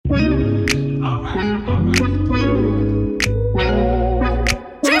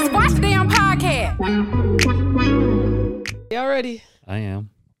ready? I am.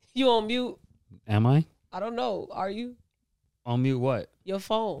 You on mute? Am I? I don't know. Are you? On mute what? Your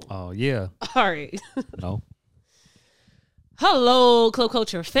phone. Oh, yeah. All right. No. Hello, Club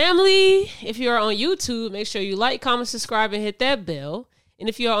Culture family. If you're on YouTube, make sure you like, comment, subscribe, and hit that bell. And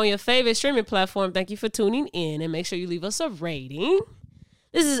if you're on your favorite streaming platform, thank you for tuning in. And make sure you leave us a rating.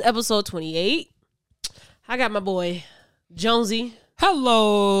 This is episode 28. I got my boy, Jonesy.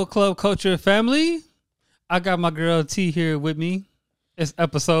 Hello, Club Culture family. I got my girl T here with me. It's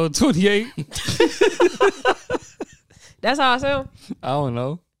episode 28. That's how I sound? I don't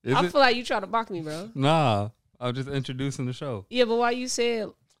know. I feel like you trying to mock me, bro. Nah. I'm just introducing the show. Yeah, but why you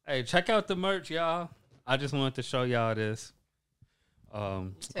said... Hey, check out the merch, y'all. I just wanted to show y'all this. Oh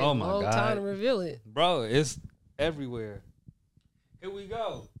my God. Time to reveal it. Bro, it's everywhere. Here we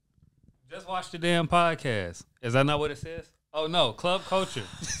go. Just watch the damn podcast. Is that not what it says? Oh, no. Club Culture.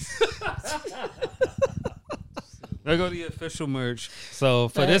 There go the official merch. So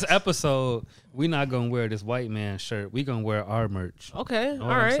for this episode, we're not going to wear this white man shirt. We're going to wear our merch. Okay. Know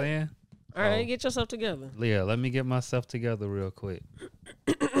what I'm saying? All right. Get yourself together. Yeah, let me get myself together real quick.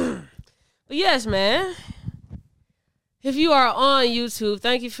 But yes, man. If you are on YouTube,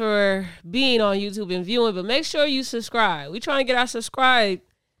 thank you for being on YouTube and viewing. But make sure you subscribe. We trying to get our subscribe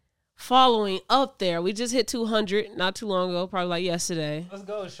following up there. We just hit 200 not too long ago, probably like yesterday. Let's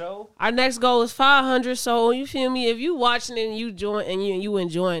go, show. Our next goal is 500. So you feel me? If you watching it and you you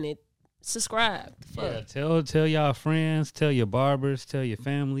enjoying it, subscribe. Yeah, tell y'all friends, tell your barbers, tell your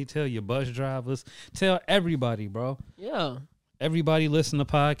family, tell your bus drivers, tell everybody, bro. Yeah. Everybody listen to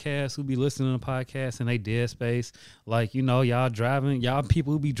podcasts who be listening to podcasts in they dead space. Like, you know, y'all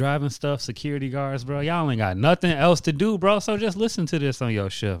people who be driving stuff, security guards, bro. Y'all ain't got nothing else to do, bro. So just listen to this on your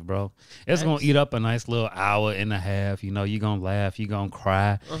shift, bro. It's going to eat up a nice little hour and a half. You know, you going to laugh, you going to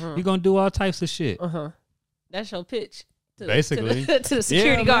cry. You going to do all types of shit. That's your pitch. Basically. To the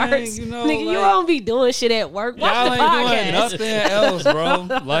security guards. Man, you know, nigga, you don't be doing shit at work. Watch y'all the ain't podcast. doing nothing else,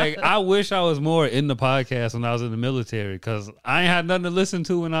 bro. Like, I wish I was more in the podcast when I was in the military because I ain't had nothing to listen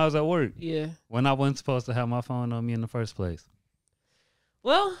to when I was at work. Yeah. When I wasn't supposed to have my phone on me in the first place.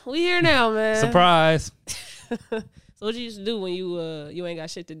 Well, we here now, man. Surprise. So what you used to do when you ain't got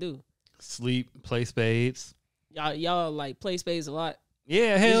shit to do? Sleep, play spades. Y'all like play spades a lot?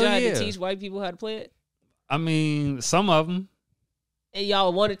 Yeah, hell yeah. yeah. Had to teach white people how to play it? I mean, some of them. And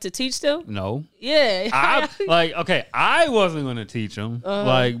y'all wanted to teach them? No. Yeah. I wasn't going to teach them.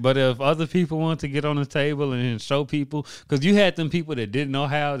 But if other people want to get on the table and show people, because you had them people that didn't know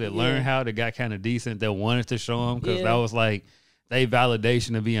how, that learned how, that got kind of decent, that wanted to show them, because that was like they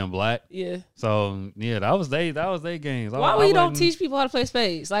validation of being black. Yeah. So yeah, that was they games. Why we don't teach people how to play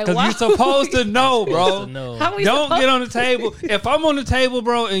spades? Like, because you're supposed to know, bro. Don't get on the table. If I'm on the table,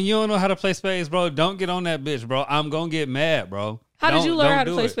 bro, and you don't know how to play spades, bro, don't get on that bitch, bro. I'm gonna get mad, bro. How did you learn how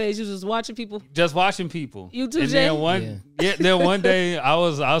to play spades? You just watching people? Just watching people. You too, Jay? Then one day I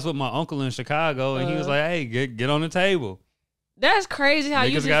was with my uncle in Chicago, and he was like, "Hey, get on the table." That's crazy how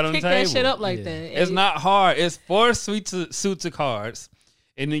you just pick that shit up like that. It's not hard. It's 4 suits of cards,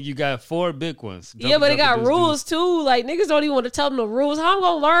 and then you got 4 big ones. But it got rules too. Like, niggas don't even want to tell them the rules. How I'm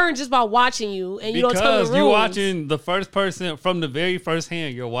gonna learn just by watching you and you don't tell them the rules? Because you're watching the first person from the very first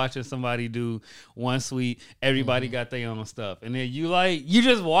hand. You're watching somebody do one suite. Everybody got their own stuff, and then you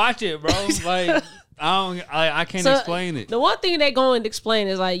just watch it, bro. Like. I can't explain it. The one thing they going to explain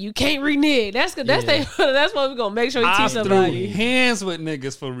is like you can't renege. That's what we're gonna make sure we teach somebody. Threw hands with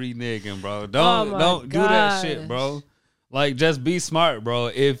niggas for reneging, bro. Don't do that shit, bro. Like, just be smart,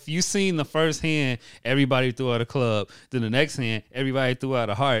 bro. If you seen the first hand, everybody threw out a club. Then the next hand, everybody threw out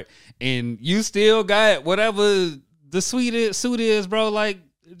a heart, and you still got whatever the suit is, bro. Like,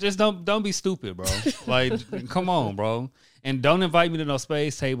 just don't be stupid, bro. Like, come on, bro. And don't invite me to no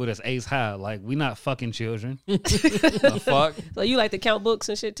space table that's ace high. Like, we not fucking children. The fuck? So you like to count books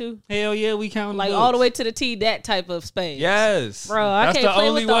and shit too? Hell yeah, we count like books. All the way to the T, that type of space. Yes. Bro, I can't play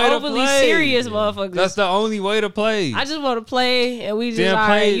with the overly serious motherfuckers. That's the only way to play. I just want to play and we just, all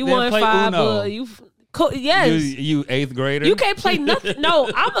right, you won 5, but you... Yes. You 8th grader. You can't play nothing. No,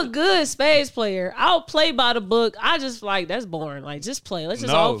 I'm a good spades player. I'll play by the book. I just like, that's boring. Like, just play. Let's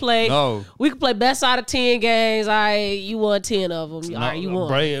just all play. No. We can play best out of 10 games. All right, you won 10 of them. All right, you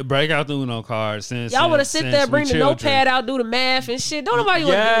won. Break out the Uno cards. Y'all want to sit there, bring the notepad out, do the math and shit. Don't nobody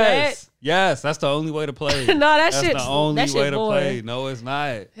want to do that. Yes, that's the only way to play. No, that's the only way to play. No, it's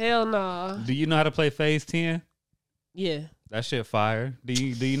not. Hell no. Do you know how to play Phase 10? Yeah. That shit fire. Do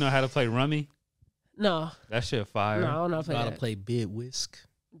you know how to play Rummy? No. That shit fire. No, I don't know how to play Bid Whisk.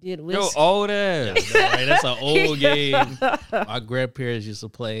 Bid Whisk. Yo, old ass. Right? That's an old game. My grandparents used to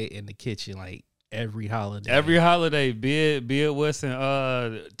play in the kitchen. Like, every holiday. Every holiday, be it Wilson,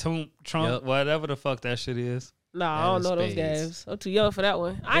 Trump, whatever the fuck that shit is. No, I don't know those games. I'm too young for that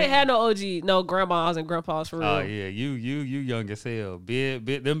one. I ain't had no OG, no grandmas and grandpas for real. Oh yeah, you young as hell.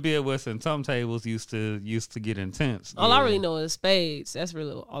 Them beer Wilson tum tables used to get intense. All I really know is spades. That's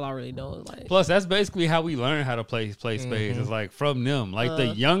really all I really know. Like, plus that's basically how we learn how to play spades. It's like from them. Like the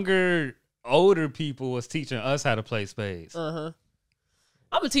younger, older people was teaching us how to play spades. I'm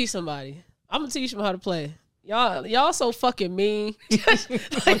gonna teach somebody. I'm gonna teach them how to play. Y'all so fucking mean.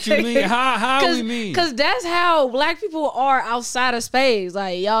 What you mean? How we mean? Because that's how black people are outside of spades.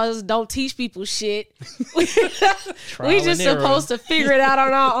 Like, y'all just don't teach people shit. We just supposed to figure it out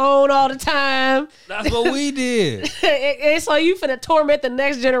on our own all the time. That's what we did. And so you finna torment the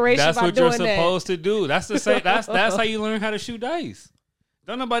next generation. That's by what doing you're supposed to do. That's the same. That's how you learn how to shoot dice.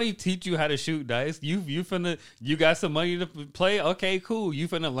 Don't nobody teach you how to shoot dice. You got some money to play. Okay, cool. You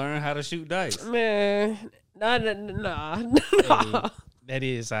finna learn how to shoot dice. Man. Nah. That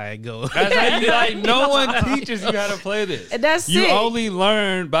is how it goes. That's how you like. No one teaches you how to play this. And that's you it. only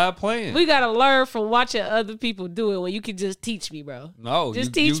learn by playing. We gotta learn from watching other people do it. When you can just teach me, bro. No,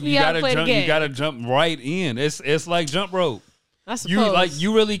 just teach me how to play the game. You gotta jump right in. It's like jump rope. I suppose.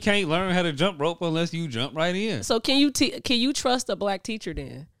 You really can't learn how to jump rope unless you jump right in. So can you trust a black teacher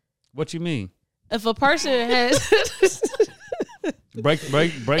then? What you mean? If a person has break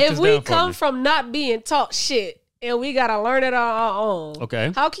if we come from not being taught shit and we gotta learn it on our own,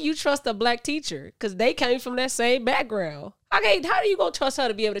 okay, how can you trust a black teacher? Because they came from that same background. Okay, how do you gonna trust her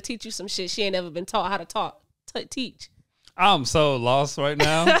to be able to teach you some shit she ain't never been taught how to teach? I'm so lost right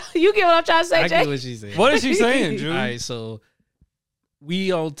now. You get what I'm trying to say, Jay? I get what she's saying. What is she saying, Drew? All right, so we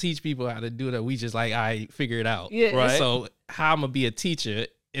don't teach people how to do that. We just like, I figure it out. Yeah. Right. So how I'm gonna be a teacher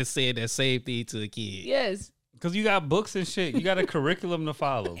and say that same thing to a kid? Yes. Because you got books and shit. You got a curriculum to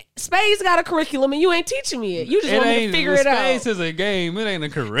follow. Spades got a curriculum and you ain't teaching me it. You just want me to figure it out. Spades is a game. It ain't a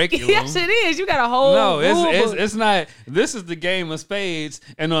curriculum. Yes, it is. You got a whole it's not. This is the game of spades.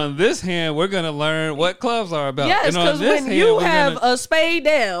 And on this hand, we're going to learn what clubs are about. Yes, because when you have a spade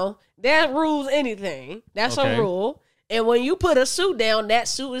down, that rules anything. That's a rule. And when you put a suit down, that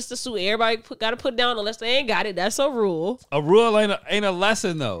suit is the suit. Everybody got to put down unless they ain't got it. That's a rule. A rule ain't a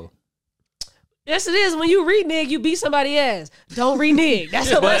lesson, though. Yes, it is. When you renege, you beat somebody ass. Don't renege.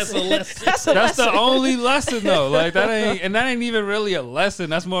 That's a lesson. That's the only lesson, though. Like that ain't even really a lesson.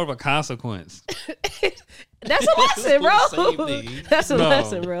 That's more of a consequence. That's a lesson, bro. That's a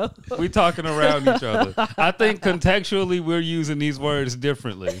lesson, bro. We talking around each other. I think contextually we're using these words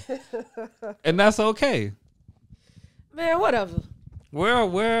differently, and that's okay. Man, whatever. Where are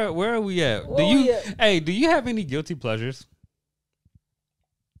we at? Do you have any guilty pleasures?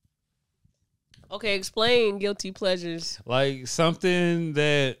 Okay, explain guilty pleasures. Like something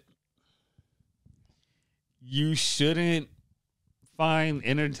that you shouldn't find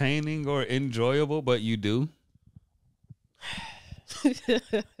entertaining or enjoyable, but you do.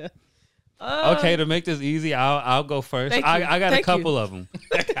 Okay, to make this easy, I'll go first. I got a couple of them.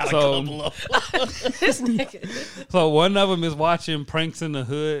 So one of them is watching pranks in the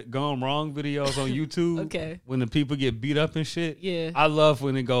hood gone wrong videos on YouTube. Okay, when the people get beat up and shit. Yeah, I love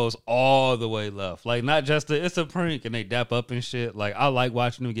when it goes all the way left. Like not just it's a prank and they dap up and shit. Like I like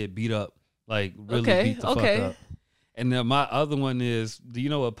watching them get beat up. Like really beat the fuck up. And then my other one is, do you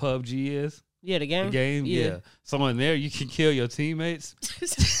know what PUBG is? Yeah, the game. The game, yeah. So in there you can kill your teammates.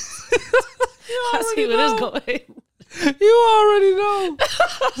 I see where this going. You already know.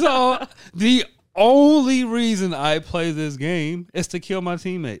 So the only reason I play this game is to kill my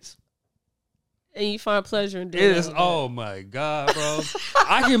teammates. And you find pleasure in doing it. It is, oh my God, bro.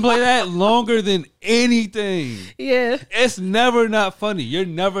 I can play that longer than anything. Yeah. It's never not funny. You're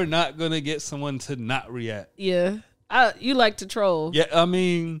never not going to get someone to not react. Yeah. You like to troll. Yeah, I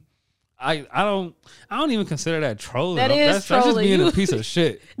mean, I don't even consider that trolling. That's trolling. That's just being a piece of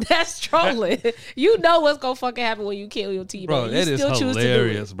shit. That's trolling. You know what's gonna fucking happen when you kill your teammate. Bro, it is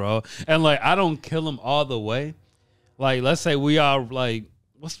hilarious, bro. And like, I don't kill them all the way. Like, let's say we are like,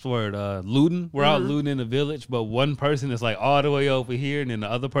 what's the word? Looting. We're out looting in the village, but one person is like all the way over here, and then the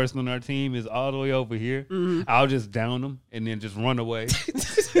other person on our team is all the way over here. I'll just down them and then just run away.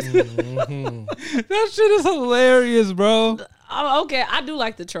 That shit is hilarious, bro. Okay, I do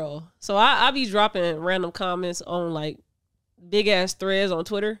like the troll. So I be dropping random comments on like big ass threads on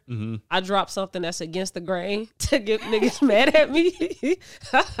Twitter. I drop something that's against the grain to get niggas mad at me.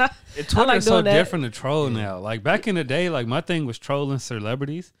 Twitter's so different to troll now. Like back in the day, like my thing was trolling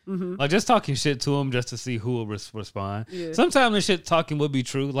celebrities. Like just talking shit to them just to see who will respond. Yeah. Sometimes the shit talking would be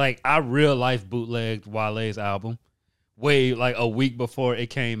true. Like I real life bootlegged Wale's album way like a week before it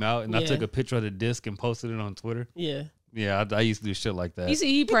came out, and I took a picture of the disc and posted it on Twitter. Yeah. Yeah, I used to do shit like that. You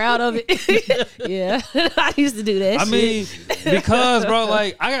see, he proud of it. Yeah, I used to do that. I mean, because bro,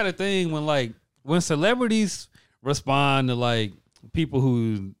 like I got a thing when celebrities respond to like people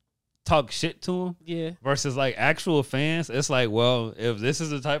who talk shit to them, versus like actual fans. It's like, well, if this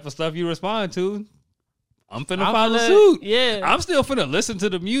is the type of stuff you respond to, I'm finna follow suit. Yeah. I'm still finna listen to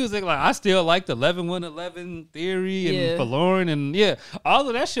the music. Like, I still like the 11-1-11 theory and Forlorn. And all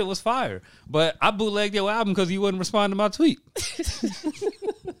of that shit was fire. But I bootlegged your album because you wouldn't respond to my tweet.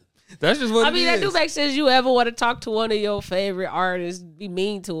 That's just what it is. That do make sense. You ever want to talk to one of your favorite artists, be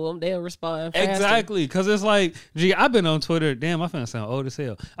mean to them, they'll respond faster. Exactly. Because it's like, gee, I've been on Twitter. Damn, I finna sound old as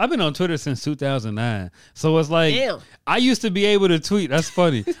hell. I've been on Twitter since 2009. So it's like, I used to be able to tweet. That's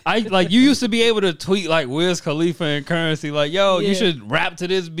funny. You used to be able to tweet like Wiz Khalifa and Currency. Like, yo, you should rap to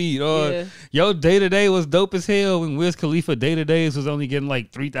this beat. Or, yo, Day-to-Day was dope as hell when Wiz Khalifa Day-to-Days was only getting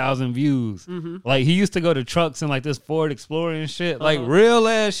like 3,000 views. Mm-hmm. Like, he used to go to trucks and like this Ford Explorer and shit. Like, real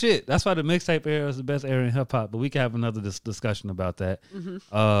ass shit. That's why the mixtape era is the best era in hip hop, but we can have another discussion about that.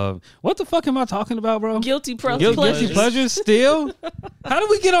 Mm-hmm. What the fuck am I talking about, bro? Guilty pleasures still? How did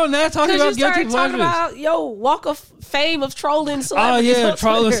we get on that talking about guilty pleasures? Talking about walk of fame of trolling celebrities. Oh yeah,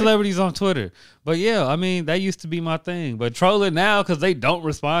 trolling celebrities on Twitter. But yeah, I mean that used to be my thing. But trolling now because they don't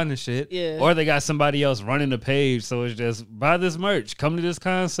respond to shit, or they got somebody else running the page, so it's just buy this merch, come to this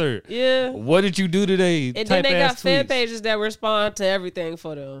concert. Yeah. What did you do today? And then they got fan pages that respond to everything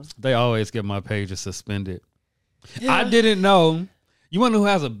for them. They always get my pages suspended. Yeah. I didn't know. You want to know who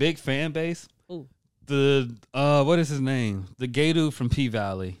has a big fan base? Ooh. The what is his name? The gay dude from P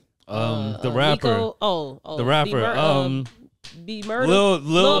Valley. The rapper. The rapper. Be Murder.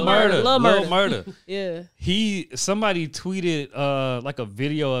 Lil Murder. Yeah. Somebody tweeted like a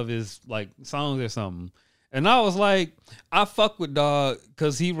video of his like songs or something. And I was like, I fuck with dog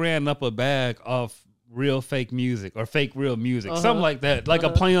because he ran up a bag off real fake music or fake real music. Something like that. Like a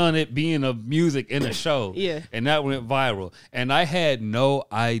play on it being a music in a show. Yeah. And that went viral. And I had no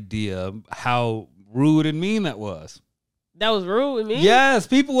idea how rude and mean that was. That was rude and mean? Yes,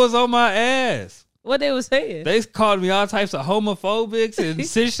 people was on my ass. What they was saying? They called me all types of homophobics and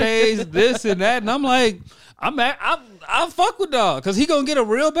cliches, this and that, and I'm like, I fuck with dog because he gonna get a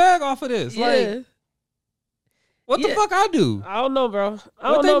real bag off of this. Yeah. Like, what the fuck I do? I don't know, bro.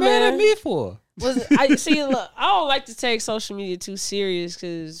 What they mad at me for? Look, I don't like to take social media too serious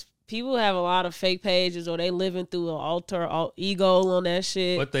because people have a lot of fake pages or they living through an alter ego on that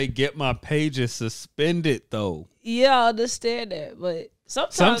shit. But they get my pages suspended though. Yeah, I understand that, but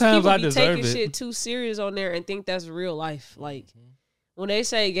sometimes people be taking shit too serious on there and think that's real life. Like when they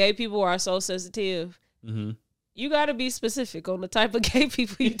say gay people are so sensitive, you got to be specific on the type of gay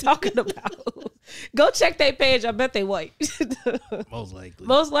people you're talking about. Go check their page. I bet they white. Most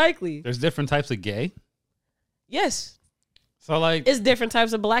likely. There's different types of gay? Yes. So like, it's different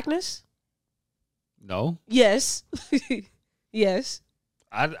types of blackness? No. Yes. Yes.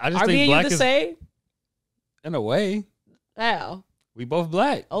 I just are think black the same? In a way. How? We both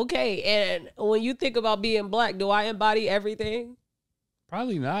black. Okay, and when you think about being black, do I embody everything?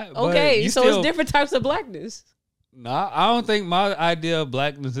 Probably not. Okay, so it's different types of blackness. Nah, I don't think my idea of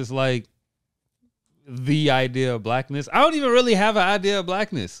blackness is like the idea of blackness. I don't even really have an idea of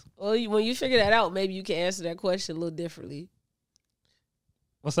blackness. Well, when you figure that out, maybe you can answer that question a little differently.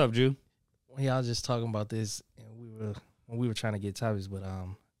 What's up, Jew? Well, y'all just talking about this, and we were trying to get topics, but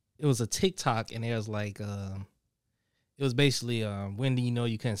it was a TikTok, and it was like it was basically when do you know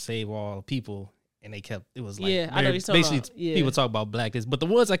you couldn't save all people, and it was like I know basically people talk about blackness, but the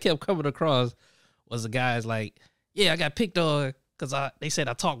ones I kept coming across was the guys like, I got picked on because they said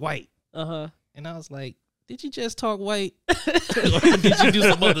I talk white, and I was like, did you just talk white? Or did you do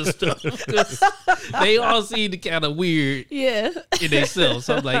some other stuff? They all seem kind of weird in themselves.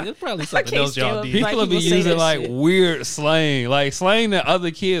 So I'm like, it's probably something else y'all did. People will be using like weird slang, like slang that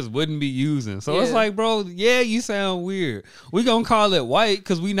other kids wouldn't be using. So it's like, bro, you sound weird. We gonna call it white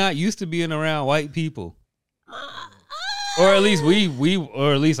because we not used to being around white people. Or at least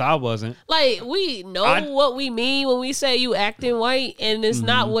or at least I wasn't. Like, we know what we mean when we say you acting white, and it's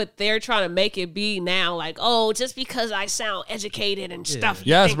not what they're trying to make it be now. Like, oh, just because I sound educated and stuff.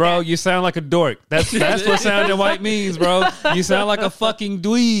 Yes, bro, you sound like a dork. That's what sounding white means, bro. You sound like a fucking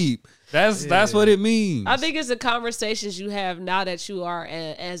dweeb. That's what it means. I think it's the conversations you have now that you are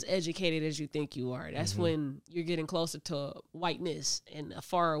as educated as you think you are. That's when you're getting closer to whiteness and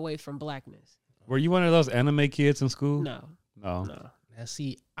far away from blackness. Were you one of those anime kids in school? No. Now,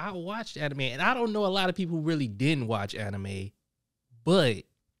 see, I watched anime, and I don't know a lot of people who really didn't watch anime, but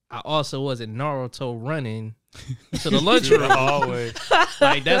I also wasn't Naruto running to the lunchroom. Always.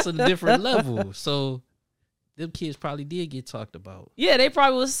 Like that's a different level. So them kids probably did get talked about. Yeah, they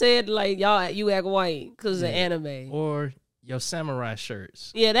probably was said like you act white because of anime or your samurai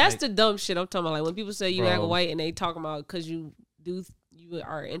shirts. Yeah, that's the dumb shit I'm talking about. Like when people say you Bro. act white and they talking about because you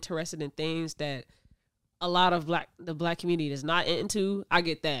are interested in things that a lot of the black community is not into. I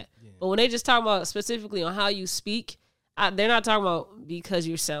get that, but when they just talk about specifically on how you speak, they're not talking about because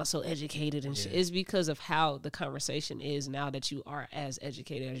you sound so educated and shit. It's because of how the conversation is now that you are as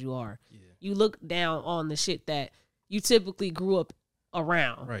educated as you are. Yeah. You look down on the shit that you typically grew up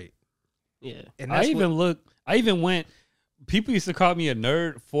around. Right. Yeah. And I even went. People used to call me a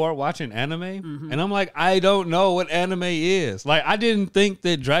nerd for watching anime, and I'm like, I don't know what anime is. Like, I didn't think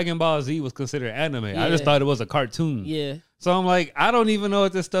that Dragon Ball Z was considered anime. I just thought it was a cartoon. Yeah. So I'm like, I don't even know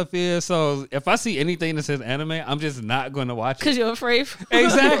what this stuff is. So if I see anything that says anime, I'm just not going to watch it. Because you're afraid.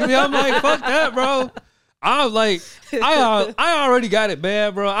 Exactly. I'm like, fuck that, bro. I'm like, I already got it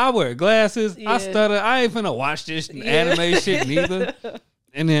bad, bro. I wear glasses. I stutter. I ain't finna watch this anime shit neither.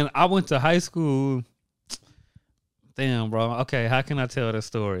 And then I went to high school. Damn, bro. Okay, how can I tell this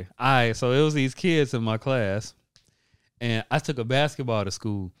story? So it was these kids in my class, and I took a basketball to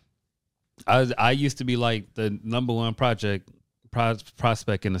school. I used to be like the number one prospect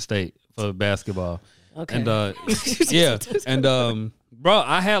in the state for basketball. Okay. And bro,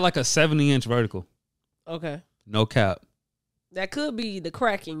 I had like a 70-inch vertical. Okay. No cap. That could be the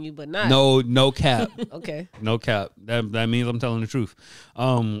crack in you, but not. No cap. Okay. No cap. That means I'm telling the truth.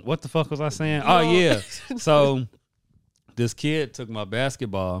 What the fuck was I saying? Oh yeah. So this kid took my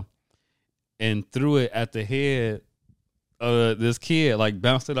basketball and threw it at the head of this kid, like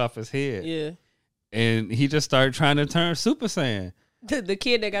bounced it off his head. Yeah. And he just started trying to turn Super Saiyan. The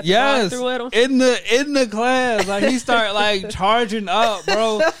kid that got the ball threw at him? In the class. Like he started like charging up,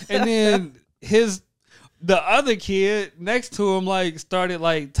 bro. And then the other kid next to him like started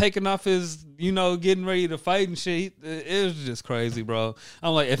like taking off his, getting ready to fight and shit. It was just crazy, bro.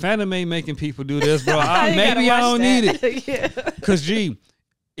 I'm like, if anime making people do this, bro, maybe I don't need it. Yeah. Cause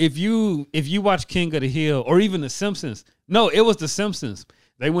if you watch King of the Hill or even The Simpsons, no, it was The Simpsons.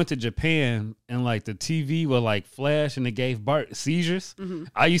 They went to Japan and like the TV would like flash and it gave Bart seizures. Mm-hmm.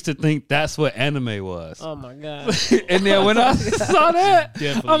 I used to think that's what anime was. Oh my God. And then when I saw that,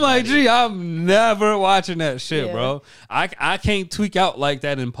 I'm like, I'm never watching that shit, bro. I can't tweak out like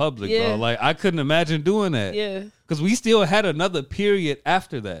that in public, bro. Like I couldn't imagine doing that. Yeah. Because we still had another period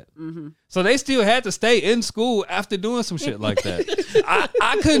after that. Mm-hmm. So they still had to stay in school after doing some shit like that.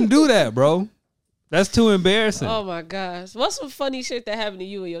 I couldn't do that, bro. That's too embarrassing. Oh my gosh. What's some funny shit that happened to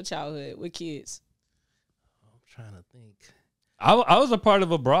you in your childhood with kids? I'm trying to think. I was a part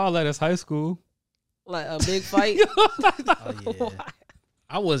of a brawl at his high school. Like a big fight? Oh yeah.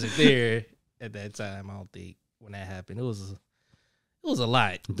 I wasn't there at that time, I don't think, when that happened. It was a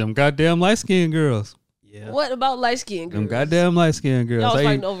lot. Them goddamn light-skinned girls. Yeah. What about light-skinned girls? Them goddamn light-skinned girls. Y'all was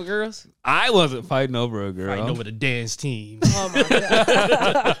fighting over girls? I wasn't fighting over a girl. Fighting over the dance team. Oh my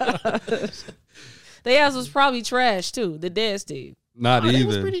God. They ass was probably trash too. The dance team. Not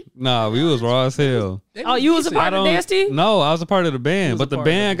either. We was raw as hell. Oh, you was a part of the dance team? No, I was a part of the band, but the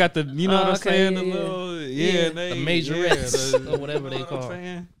band got the, what I'm saying, the little, the majorettes or whatever they call.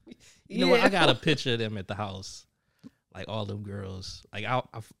 You know what? I got a picture of them at the house, like all them girls. Like I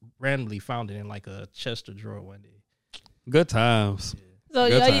randomly found it in like a Chester drawer one day. Good times.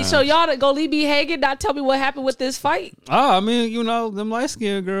 Yeah. So y'all to go leave me hanging, not tell me what happened with this fight? Oh, I mean, them light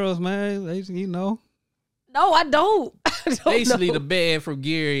skinned girls, man. They, No, I don't. Basically, the band from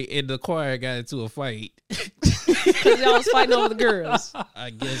Gary and the choir got into a fight. Because y'all was fighting over the girls. I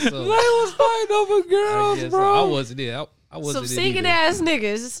guess so. They was fighting over girls, bro. So. I wasn't there. I wasn't some singing ass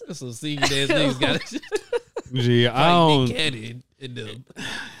niggas. Some singing ass niggas got it. Gee, I don't.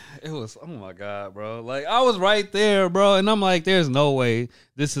 It was, oh my God, bro. Like, I was right there, bro. And I'm like, there's no way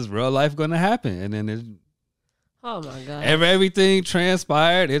this is real life going to happen. And then oh my God. Everything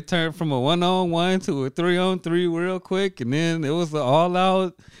transpired. It turned from a 1-on-1 to a 3-on-3 real quick. And then it was an all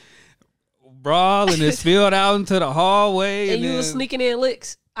out brawl and it spilled out into the hallway. And you was sneaking in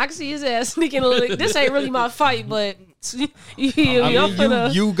licks. I can see his ass sneaking in licks. This ain't really my fight, but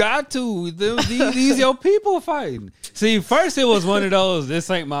you got to. These your people fighting. See, first it was one of those, this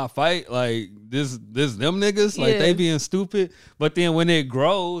ain't my fight. Like, this them niggas. Like, they being stupid. But then when it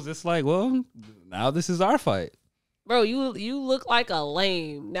grows, it's like, well, now this is our fight. Bro, you look like a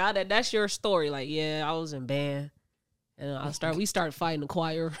lame. Now that's your story. Like, yeah, I was in band. And we started fighting the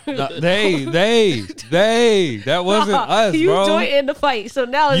choir. They. That wasn't us, you bro. You joined in the fight, so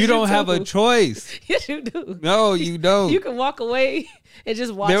now you don't have a choice. Yes, you do. No, you don't. You can walk away and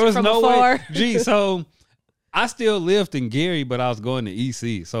just watch it from afar. Gee, so I still lived in Gary, but I was going to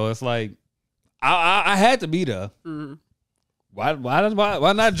EC, so it's like I had to be there. Mm-hmm.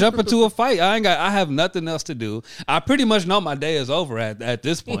 Why not jump into a fight? I have nothing else to do. I pretty much know my day is over at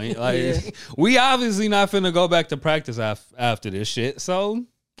this point. Like we obviously not finna go back to practice after this shit. So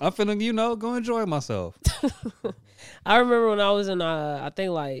I'm finna, go enjoy myself. I remember when I was in I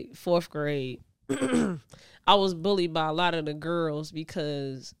think like 4th grade, I was bullied by a lot of the girls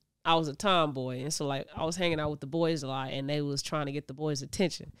because I was a tomboy, and so like I was hanging out with the boys a lot, and they was trying to get the boys'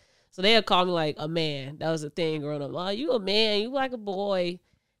 attention. So they'd call me like a man. That was the thing growing up. Oh, you a man, you like a boy.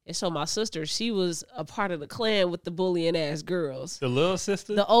 And so my sister, she was a part of the clan with the bullying ass girls. The little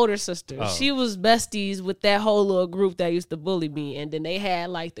sister? The older sister. Oh. She was besties with that whole little group that used to bully me. And then they had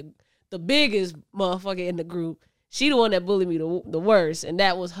like the biggest motherfucker in the group. She the one that bullied me the worst. And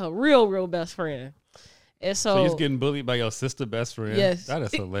that was her real best friend. And so you was getting bullied by your sister best friend? Yes. That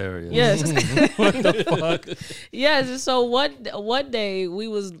is hilarious. Yes. What the fuck? Yes. And so one day we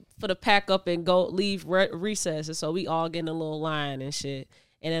was for the pack up and go leave recess. And so we all get in a little line and shit.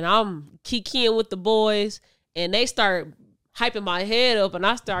 And then I'm kikiing with the boys, and they start hyping my head up, and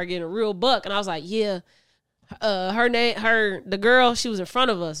I start getting a real buck. And I was like, yeah, the girl, she was in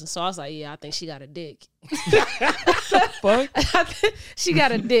front of us. And so I was like, yeah, I think she got a dick. Fuck? She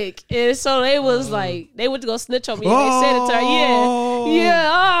got a dick. And so they was like, they went to go snitch on me, and they said it to her.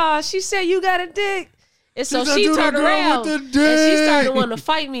 Yeah, she said you got a dick. And so she turned around and she started wanting to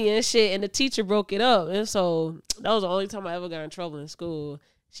fight me and shit, and the teacher broke it up. And so that was the only time I ever got in trouble in school.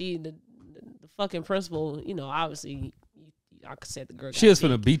 The fucking principal, obviously, I could say the girl. She was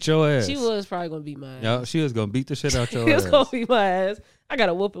finna beat your ass. She was probably gonna beat my ass. Yeah, she was gonna beat the shit out your ass. She was gonna beat my ass. I got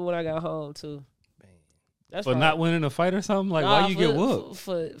a whooping when I got home too. That's for not winning a fight or something? Like, why you get whooped?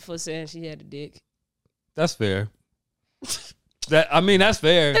 For saying she had a dick. That's fair. That's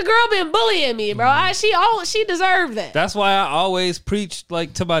fair. The girl been bullying me, bro. She deserved that. That's why I always preach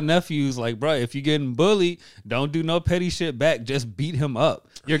like to my nephews, like, bro, if you're getting bullied, don't do no petty shit back. Just beat him up.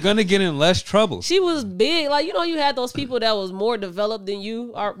 You're gonna get in less trouble. She was big, like you had those people that was more developed than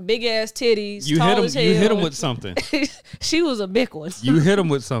you, are big ass titties. You tall hit as hell. You hit him with something. She was a big one. You hit him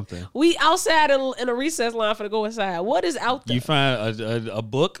with something. We outside in a recess line for to go inside. What is out there? You find a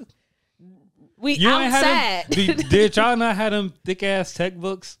book. We outside. Did y'all not have them thick ass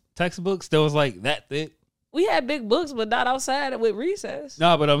textbooks that was like that thick? We had big books, but not outside with recess.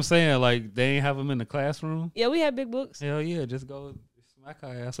 No, but I'm saying like they ain't have them in the classroom. Yeah, we had big books. Hell yeah, just go smack her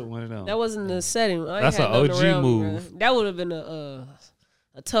ass with one of them. That wasn't the setting. That's an OG move. That would have been a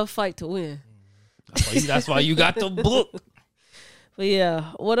tough fight to win. That's why you got the book. But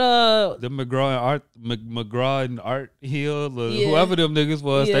yeah, what the McGraw and Art Hill, whoever them niggas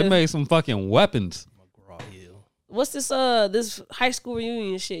was, they made some fucking weapons. McGraw Hill. What's this high school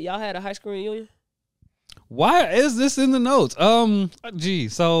reunion shit? Y'all had a high school reunion? Why is this in the notes?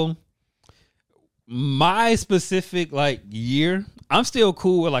 So my specific like year, I'm still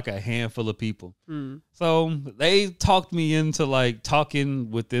cool with like a handful of people. So they talked me into like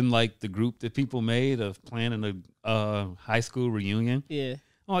talking within like the group that people made of planning a high school reunion. Yeah.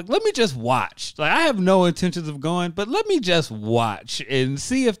 I'm like, let me just watch. Like, I have no intentions of going, but let me just watch and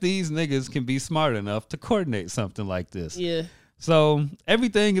see if these niggas can be smart enough to coordinate something like this. Yeah. So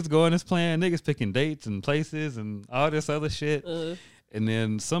everything is going as planned. Niggas picking dates and places and all this other shit. And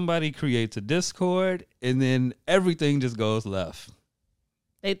then somebody creates a Discord, and then everything just goes left.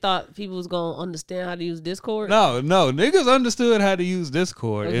 They thought people was going to understand how to use Discord? No. Niggas understood how to use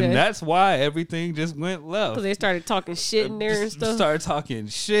Discord, and that's why everything just went left. Because they started talking shit in there and stuff? Started talking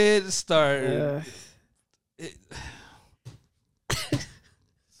shit,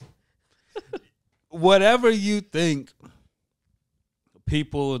 whatever you think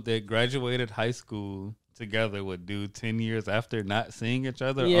people that graduated high school together would do 10 years after not seeing each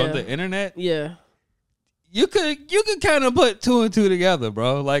other on the internet. Yeah. You could kind of put two and two together,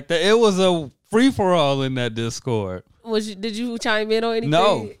 bro. Like it was a free for all in that Discord. Did you chime in on anything?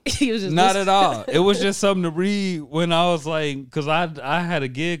 No, he was just not at all. It was just something to read when I was like, because I had a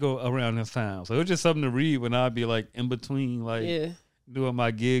gig around this time, so it was just something to read when I'd be like in between, like doing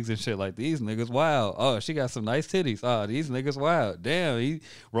my gigs and shit. Like, these niggas wild. Oh, she got some nice titties. Oh, these niggas wild. Damn, he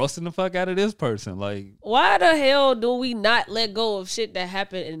roasting the fuck out of this person. Like, why the hell do we not let go of shit that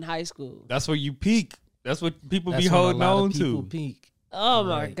happened in high school? That's where you peak. That's what people be holding on to. Peak. Oh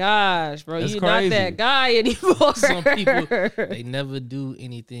my gosh, bro. You're crazy. Not that guy anymore. Some people, they never do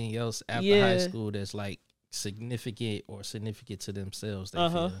anything else after high school that's like significant to themselves. They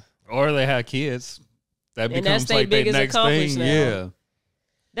feel. Or they have kids. That becomes like their next thing. Now. Yeah.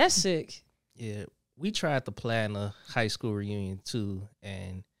 That's sick. Yeah. We tried to plan a high school reunion too.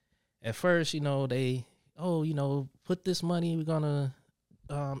 And at first, they oh, put this money. We're gonna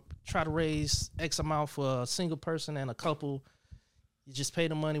try to raise X amount for a single person and a couple. You just pay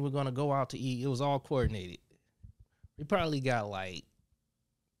the money. We're gonna go out to eat. It was all coordinated. We probably got like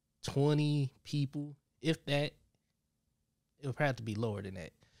 20 people, if that. It would have to be lower than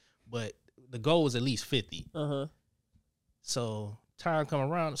that, but the goal was at least 50. So time come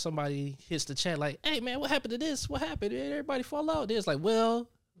around, somebody hits the chat like, "Hey man, what happened to this? What happened? Did everybody fall out?" It's like, well,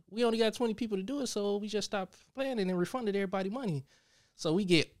 we only got 20 people to do it, so we just stopped planning and refunded everybody money. So we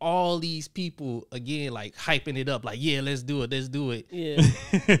get all these people again, like hyping it up, like, yeah, let's do it. Yeah.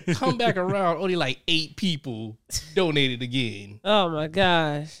 Come back around, only like 8 people donated again. Oh my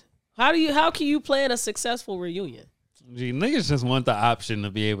gosh. How can you plan a successful reunion? Gee, niggas just want the option to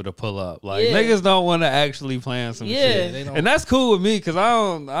be able to pull up. Like niggas don't want to actually plan some shit. And that's cool with me because I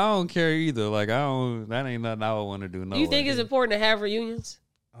don't care either. Like that ain't nothing I would want to do. No. Do you think it's important to have reunions?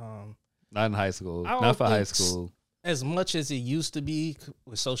 Not in high school. Not for high school. As much as it used to be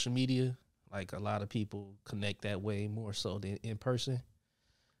with social media, like a lot of people connect that way more so than in person.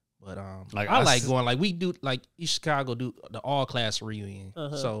 But like I like going, like we do, like East Chicago do the all class reunion.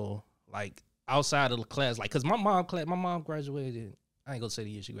 So like outside of the class, like because my mom graduated. I ain't gonna say the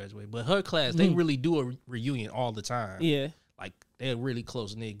year she graduated, but her class they really do a reunion all the time. Yeah, like they're a really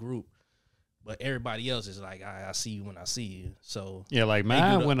close knit group. But everybody else is like, I see you when I see you. So yeah, like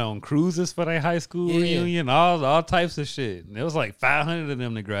mine went on cruises for their high school reunion, all types of shit. And it was like 500 of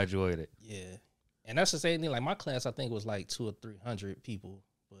them that graduated. Yeah, and that's the same thing. Like my class, I think was like 200 or 300 people,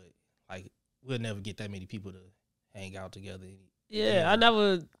 but like we'll never get that many people to hang out together. Yeah, I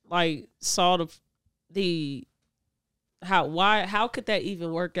never like saw how could that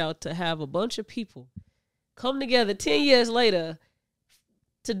even work out to have a bunch of people come together 10 years later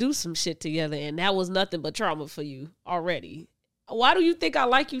to do some shit together, and that was nothing but trauma for you already. Why do you think I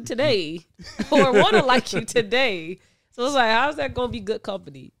like you today or want to like you today? So it's like, how's that going to be good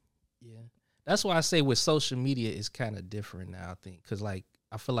company? Yeah. That's why I say with social media, it's kind of different now, I think. Because, like,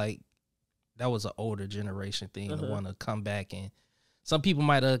 I feel like that was an older generation thing to want to come back, and some people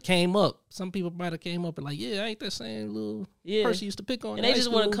might have came up. Some people might have came up and like, yeah, I ain't that same little person used to pick on. And they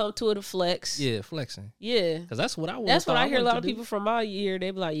just want to come to it to flex. Yeah, flexing. Yeah. Because that's what I want. That's what I hear a lot of people from my year. They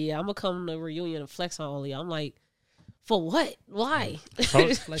be like, yeah, I'm going to come to a reunion and flex on only. I'm like, for what? Why?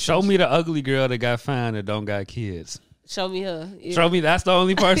 Show me the ugly girl that got fined that don't got kids. Show me her. Yeah. Show me. That's the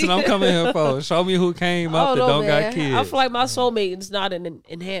only person I'm coming here for. Show me who came up that don't got kids. I feel like my soulmate is not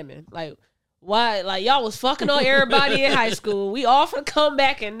in Hammond. Like, why? Like, y'all was fucking on everybody in high school. We all finna come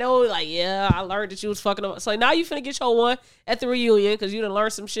back and know, like, yeah, I learned that you was fucking on. So now you finna get your one at the reunion because you done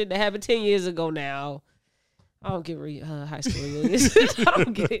learned some shit that happened 10 years ago now. I don't get high school reunions. I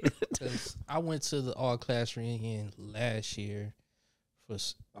don't get it. I went to the all-class reunion last year for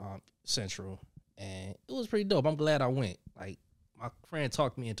Central, and it was pretty dope. I'm glad I went. Like, my friend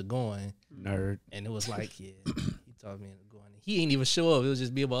talked me into going. Nerd. And it was like, yeah, he talked me into going. He ain't even show up. It was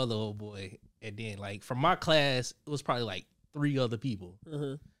just me and my other old boy. And then, like, from my class, it was probably, like, 3 other people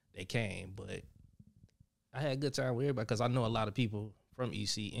that came. But I had a good time with everybody because I know a lot of people from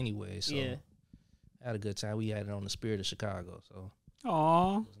EC anyway. So I had a good time. We had it on the Spirit of Chicago. So,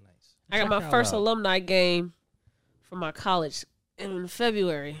 aww. It was nice. I got my first alumni game from my college in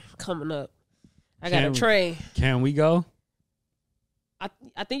February coming up. I got a train. Can we go?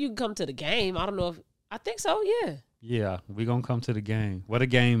 I think you can come to the game. I don't know if... I think so, yeah. Yeah, we gonna come to the game. Where the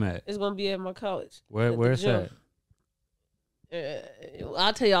game at? It's gonna be at my college. Where's that?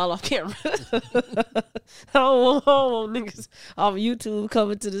 I'll tell y'all off camera. I don't want niggas off YouTube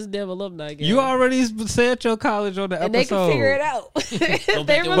coming to this damn alumni game. You already said your college on the and episode. They can figure it out.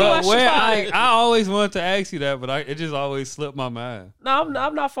 They really want I always wanted to ask you that, but it just always slipped my mind. No,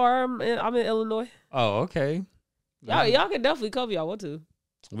 I'm not far. I'm in Illinois. Oh, okay. Y'all can definitely come if y'all want to.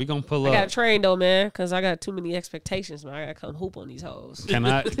 We gonna pull up. I got to train though, man, because I got too many expectations, man. I gotta come hoop on these hoes. Can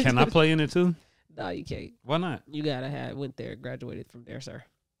I play in it too? No, you can't. Why not? You gotta went there, graduated from there, sir.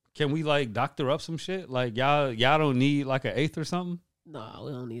 Can we like doctor up some shit? Like y'all don't need like an 8th or something? No,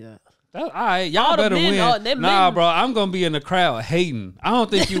 we don't need that. All right, y'all better win. Nah, bro, I'm gonna be in the crowd hating. I don't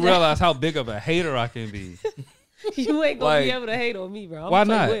think you realize how big of a hater I can be. You ain't gonna be able to hate on me, bro. Why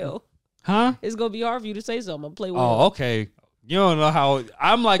not? Well. Huh? It's gonna be hard for you to say something. I'm play well. Oh, okay. You don't know how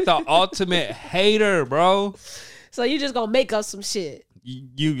I'm like the ultimate hater, bro. So you just gonna make up some shit.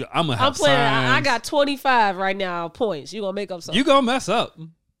 I'm gonna have I'm playing. signs. I got 25 right now points. You gonna make up something. You gonna mess up.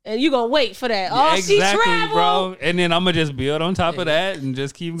 And you gonna wait for that. Yeah, oh, exactly, she traveled, bro. And then I'm gonna just build on top of that and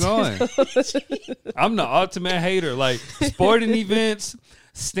just keep going. I'm the ultimate hater. Like sporting events,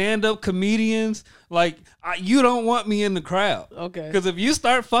 stand-up comedians. Like you don't want me in the crowd. Okay. Because if you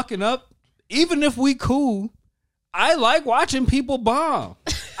start fucking up, even if we cool, I like watching people bomb.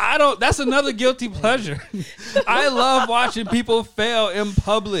 That's another guilty pleasure. I love watching people fail in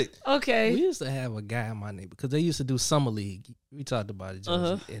public. Okay. We used to have a guy in my neighborhood because they used to do summer league. We talked about it,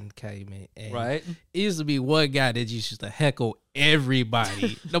 Jonesy and Caveman. Right. It used to be one guy that used to heckle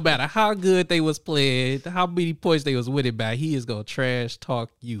everybody. No matter how good they was playing, how many points they was winning by, he is going to trash talk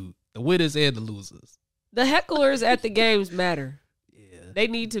you. The winners and the losers. The hecklers at the games matter. They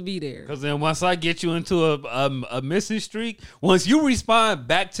need to be there. Because then once I get you into a missing streak, once you respond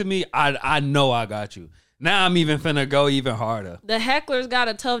back to me, I know I got you. Now I'm even finna go even harder. The hecklers got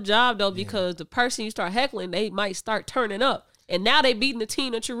a tough job, though, because the person you start heckling, they might start turning up. And now they beating the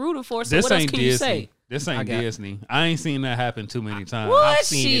team that you're rooting for, so this what else ain't can Disney. you say? This ain't Disney. I ain't seen that happen too many times. What? I've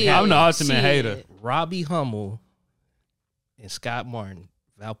seen it. I'm the ultimate hater. Robbie Hummel and Scott Martin,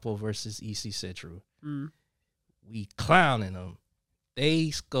 Valpo versus EC Central. We clowning them.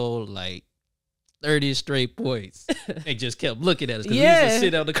 They scored like 30 straight points. They just kept looking at us because we used to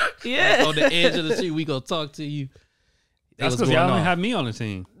sit on the edge of the street. We gonna talk to you. That's because y'all don't have me on the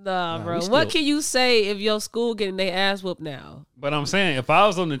team. Nah, bro. What can you say if your school getting their ass whooped now? But I'm saying, if I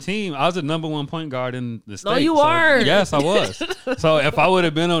was on the team, I was the number one point guard in the state. No, you weren't. Yes, I was. So if I would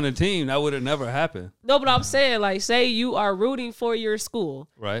have been on the team, that would have never happened. No, but I'm saying, like, say you are rooting for your school,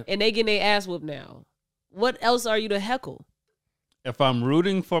 right? And they getting their ass whooped now. What else are you to heckle? If I'm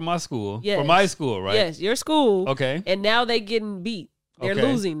rooting for my school, for my school, right? Yes, your school. Okay. And now they getting beat. They're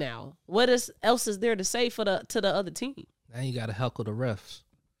losing now. What else is there to say to the other team? Now you got to heckle the refs.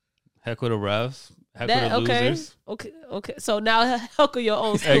 Heckle the refs. Heckle the losers. Okay. So now heckle your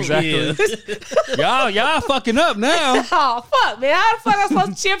own school. Exactly. y'all fucking up now. Oh, fuck, man. How the fuck am I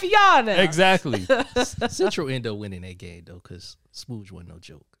supposed to cheer for y'all now? Exactly. Central ended up winning that game, though, because Smooge wasn't no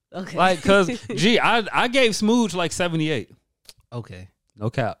joke. Okay. Like, because, I gave Smooge like 78. Okay. No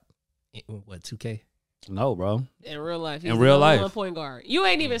cap. What, 2K? No, bro. In real life. In real life. Number 1 point guard. You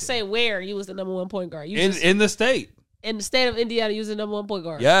ain't even say where you was the number 1 point guard. In the state. In the state of Indiana, you was the number 1 point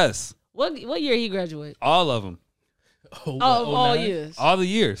guard. Yes. What year he graduated? All of them. All years. All the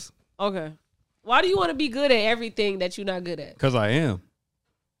years. Okay. Why do you want to be good at everything that you're not good at? Because I am.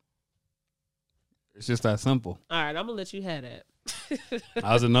 It's just that simple. All right, I'm going to let you have that.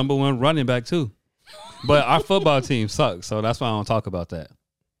 I was the number 1 running back, too. But our football team sucks, so that's why I don't talk about that.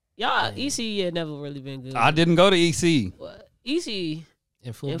 Y'all, EC had never really been good. I didn't go to EC. What? EC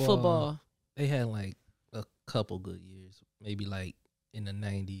in football, they had like a couple good years. Maybe like in the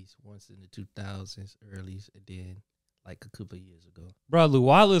 90s, once in the 2000s, early, and then like a couple of years ago. Bro, Lou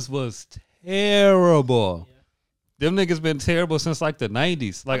Wallace was terrible. Yeah. Them niggas been terrible since like the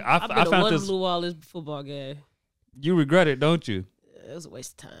 90s. Like I found this Lou Wallace football game. You regret it, don't you? It was a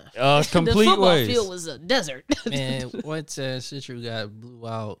waste of time. Complete the football waste. field was a desert. Man, one time Citrus got blew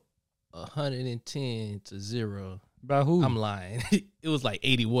out 110-0. By who? I'm lying. It was like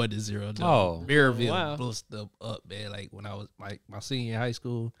 81-0. Oh, Maryville blew stuff up, man. Like when I was my senior in high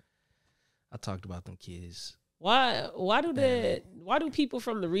school, I talked about them kids. Why do people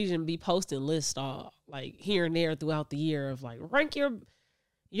from the region be posting lists like here and there throughout the year of like rank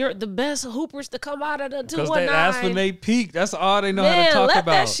you're the best hoopers to come out of the 219. That's when they peak. That's all they know how to talk let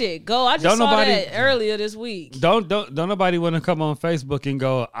about. That shit go. I just saw that earlier this week. Don't nobody want to come on Facebook and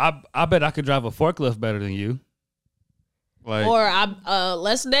go, I bet I could drive a forklift better than you. Like, or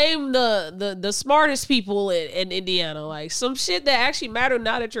let's name the smartest people in Indiana. Like some shit that actually matter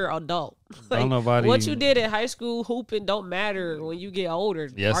now that you're adult. Like, what you did in high school hooping don't matter when you get older.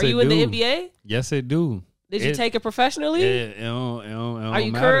 Yes, Are you in the NBA? Yes, it do. Did you take it professionally? It don't Are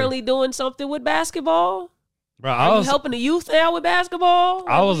you matter. currently doing something with basketball? Bro, Are you helping the youth now with basketball?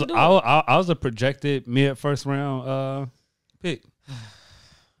 I was a projected mid first round pick.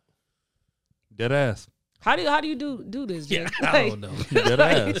 Dead ass. How do you do this, Jay? Yeah, I don't know. Dead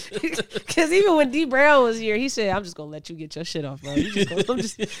ass. Because even when D Brown was here, he said, "I'm just gonna let you get your shit off, bro. I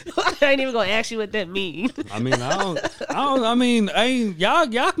ain't even gonna ask you what that means." I mean,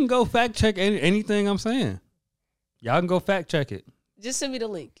 y'all can go fact check anything I'm saying. Y'all can go fact check it. Just send me the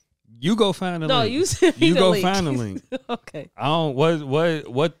link. You go find the link. No, you send me you the go link. find the link. Okay. I don't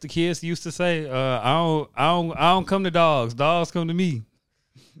what the kids used to say. I don't come to dogs. Dogs come to me.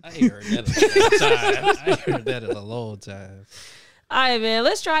 I ain't heard that in a long time. I ain't heard that in a long time. All right, man.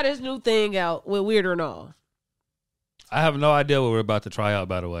 Let's try this new thing out with Weird or No. I have no idea what we're about to try out,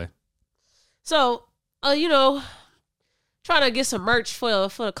 by the way. So, trying to get some merch for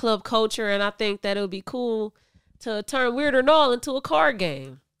the club culture, and I think that it would be cool to turn Weird or No into a card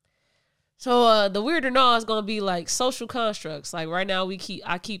game. So the Weird or No is gonna be like social constructs. Like right now,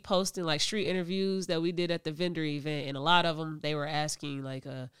 I keep posting like street interviews that we did at the vendor event, and a lot of them they were asking like,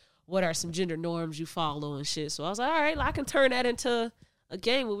 what are some gender norms you follow and shit. So I was like, all right, I can turn that into a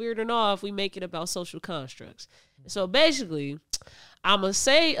game with Weird or Not if we make it about social constructs. So basically, I'm going to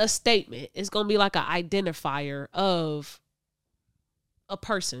say a statement. It's going to be like an identifier of a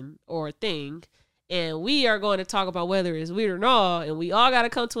person or a thing. And we are going to talk about whether it's weird or not. And we all got to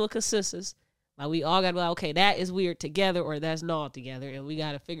come to a consensus. Like, we all got to be like, okay, that is weird together or that's not together. And we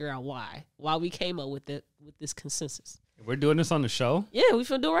got to figure out why we came up with this consensus. We're doing this on the show? Yeah, we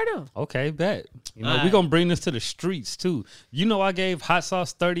finna do it right now. Okay, bet. You know, we're going to bring this to the streets, too. You know I gave Hot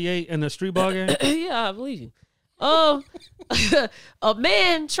Sauce 38 in the street ball game? Yeah, I believe you. A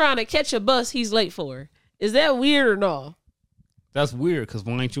man trying to catch a bus he's late for. Is that weird or not? That's weird, because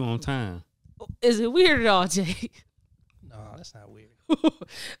why ain't you on time? Is it weird at all, Jay? No, that's not weird.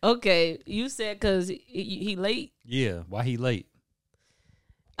 Okay, you said because he late? Yeah, why he late?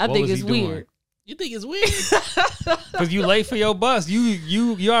 I think it's weird. You think it's weird? Because you late for your bus.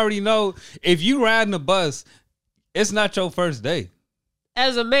 You already know if you riding the bus, it's not your first day.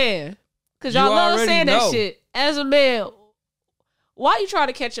 As a man, because y'all love saying that shit. As a man, why you trying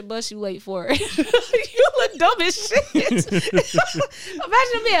to catch a bus you late for? You look dumb as shit.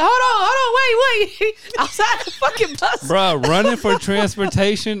 Imagine me. Hold on, wait. Outside the fucking bus. Bro, running for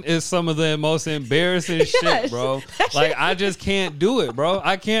transportation is some of the most embarrassing shit, bro. Like, I just can't do it, bro.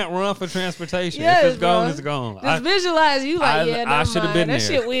 I can't run for transportation. If it's gone, it's gone. Just visualize you like, I should have been there. That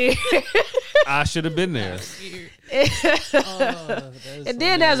shit weird. I should have been there. And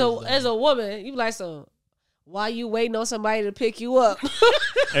then as a woman, you be like, so why you waiting on somebody to pick you up?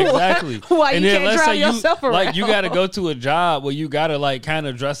 Exactly. Why you can't drive yourself around? Like, you got to go to a job where you got to like kind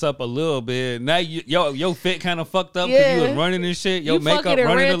of dress up a little bit. Now your fit kind of fucked up because you was running and shit. Your makeup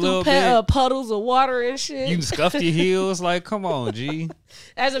running a little bit. Puddles of water and shit. You scuffed your heels. Like, come on, G.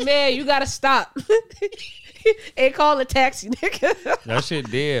 As a man, you got to stop and call a taxi, nigga. That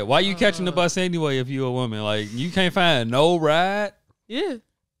shit dead. Why you catching the bus anyway if you a woman? Like, you can't find no ride? Yeah.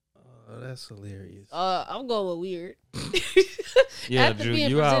 Oh, that's hilarious. I'm going with weird. Yeah, after Drew, being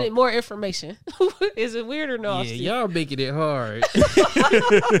you presented out. more information. Is it weird or not? Yeah, y'all making it hard.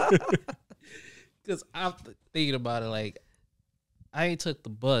 Because I'm thinking about it, like, I ain't took the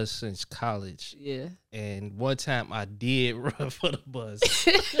bus since college. Yeah. And one time I did run for the bus.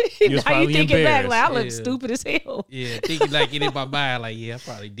 Now you thinking back, like, I look stupid as hell. Yeah, thinking like it in my mind, like, yeah, I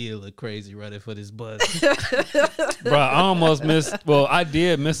probably did look crazy running for this bus. Bro, I almost missed. Well, I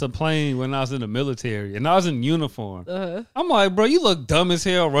did miss a plane when I was in the military, and I was in uniform. Uh-huh. I'm like, bro, you look dumb as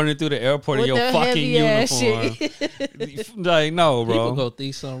hell running through the airport in your fucking uniform. Like, no, bro. People go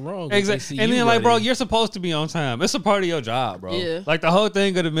think something wrong. Exactly. And then, like, bro, you're supposed to be on time. It's a part of your job, bro. Yeah. Like, the whole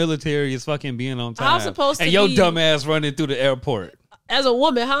thing of the military is fucking being on time. I'm supposed to and your be- dumb ass running through the airport. As a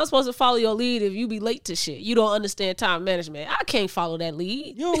woman, how am I supposed to follow your lead if you be late to shit? You don't understand time management. I can't folloll that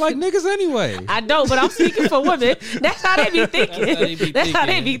lead. You don't like niggas anyway. I don't, but I'm speaking for women. That's how they be thinking. That's how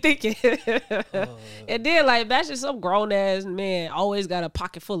they be thinking. And then, like, that's just some grown ass man always got a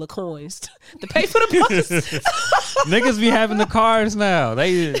pocket full of coins to pay for the bus. Niggas be having the cars now.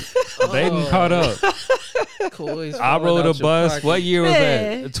 They done caught up. I rode a bus. Pocket. What year was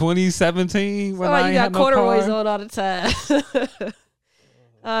that? 2017 when I you ain't got had no corduroys car. on all the time.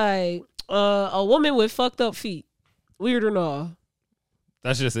 All right. A woman with fucked up feet. Weird or not?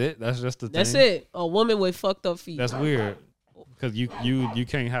 That's just it. That's just the thing. That's it. A woman with fucked up feet. That's weird. Because you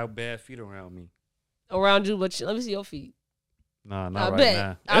can't have bad feet around me. Around you, but let me see your feet. Nah, I not right bet.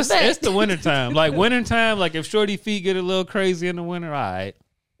 now. I bet. It's the winter time. Like winter time, like if shorty feet get a little crazy in the winter, all right.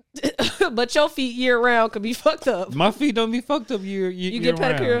 But your feet year round could be fucked up. My feet don't be fucked up year You get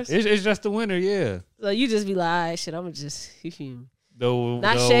round. pedicures? It's just the winter, yeah. So you just be like, all right, shit, I'm gonna just not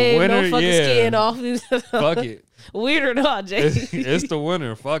The shave winter, no fucking skin off. Fuck it. Weird or not, Jay? It's the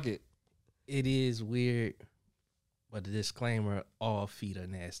winter. Fuck it. It is weird, but the disclaimer: all feet are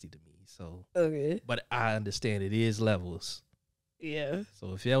nasty to me. So, Okay. but I understand it is levels. Yeah.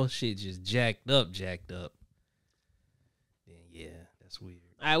 So if your shit just jacked up, then yeah, that's weird.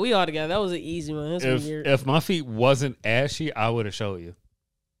 All right, we all together. That was an easy one. That's weird. If my feet wasn't ashy, I would have showed you.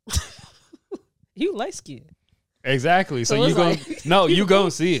 You light skin. Exactly. So you it's gonna you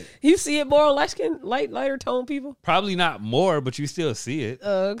gonna see it. You see it more on light skin, lighter tone people? Probably not more, but you still see it.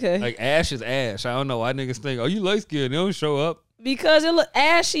 Okay. Like ash is ash. I don't know why niggas think, oh, you light skinned, they don't show up. Because it look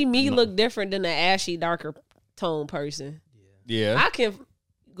ashy, look different than the ashy, darker tone person. Yeah. I can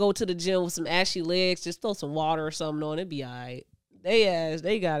go to the gym with some ashy legs, just throw some water or something on it, be all right.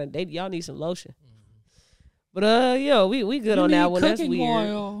 Y'all need some lotion. But we good on that one. That's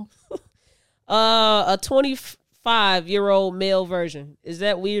weird. A 25-year-old male version. Is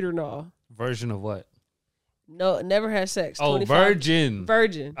that weird or no? Version of what? No, never had sex. Oh, 25, virgin.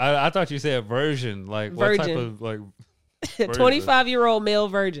 Virgin. I thought you said version. Like Virgin. what type of like? 25-year-old male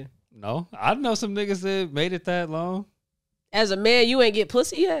virgin. No, I know some niggas that made it that long. As a man, you ain't get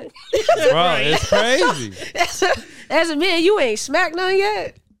pussy yet. Bro, it's crazy. As a man, you ain't smacked none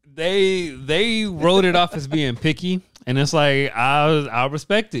yet. They wrote it off as being picky, and it's like I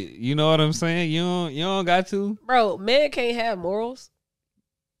respect it. You know what I'm saying? You don't got to. Bro, man can't have morals.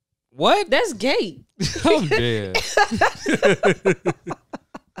 What? That's gay. I'm dead.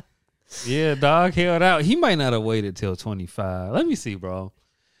 Yeah, dog held out. He might not have waited till 25. Let me see, bro.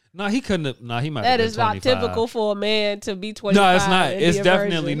 No, he couldn't have. No, he might have That been is not 25. typical for a man to be 25. No, it's not. and It's be a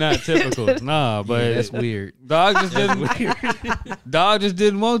definitely virgin. not typical. Nah, but Yeah, that's weird. Dog just didn't. Dog just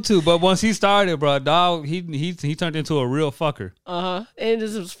didn't want to. But once he started, bro, dog he turned into a real fucker. And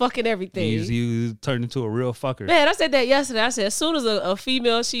this was fucking everything. He turned into a real fucker. Man, I said that yesterday. I said as soon as a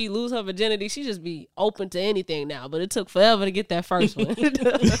female she lose her virginity, she just be open to anything now. But it took forever to get that first one.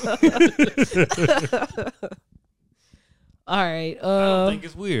 All right. I don't think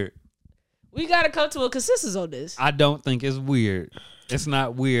it's weird. We gotta come to a consensus on this. I don't think it's weird. It's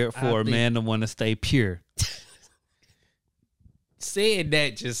not weird for a man to want to stay pure. Saying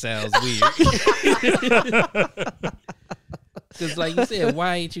that just sounds weird. Because like you said,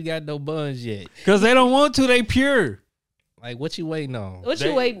 why ain't you got no buns yet? Because they don't want to. They pure. Like, what you waiting on? What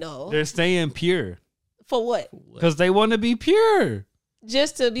you waiting on? They're staying pure. For what? Because they want to be pure.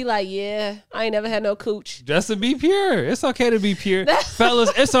 Just to be like, yeah, I ain't never had no cooch. Just to be pure. It's okay to be pure. Fellas,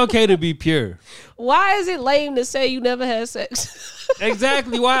 it's okay to be pure. Why is it lame to say you never had sex?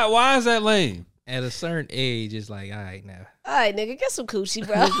 Exactly. Why is that lame? At a certain age, it's like, all right, now. All right, nigga, get some coochie,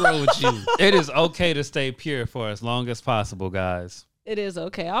 bro. What's wrong with you? It is okay to stay pure for as long as possible, guys. It is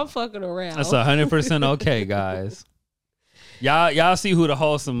okay. I'm fucking around. That's 100% okay, guys. Y'all see who the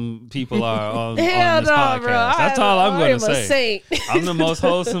wholesome people are on this podcast. Bro. That's all I'm going to say. Saint. I'm the most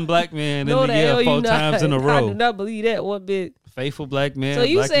wholesome black man No, in the year 4 times in a I row. do not believe that one bit. Faithful black man. So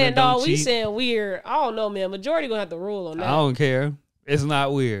you black saying, men don't dog, we cheat. saying weird. I don't know, man. Majority gonna have to rule on that. I don't care. It's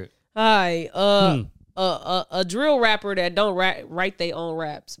not weird. All right. A drill rapper that don't write their own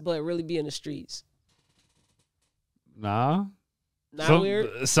raps, but really be in the streets. Nah. Not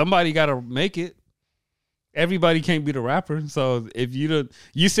weird. Somebody got to make it. Everybody can't be the rapper. So if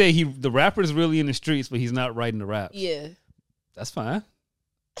you say the rapper is really in the streets, but he's not writing the raps. Yeah. That's fine.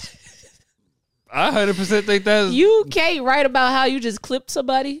 I 100% think that's You can't write about how you just clipped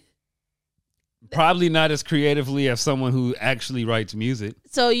somebody. probably not as creatively as someone who actually writes music.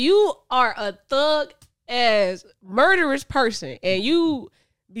 So you are a thug as murderous person, and you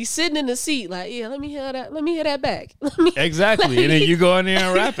be sitting in the seat like, yeah, let me hear that back. Exactly. And then you go in there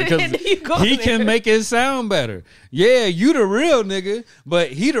and rap it because he can make it sound better. Yeah, you the real nigga,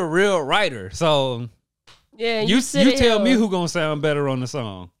 but he the real writer. So yeah, you tell me who gonna sound better on the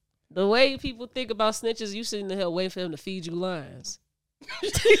song. The way people think about snitches, you sitting there waiting for him to feed you lines.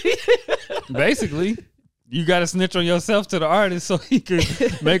 Basically, you got to snitch on yourself to the artist so he can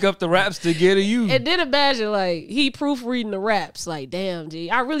make up the raps to get to you. And then imagine, like, he proofreading the raps. Like, damn, G,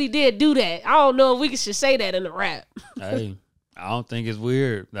 I really did do that. I don't know if we should say that in the rap. Hey, I don't think it's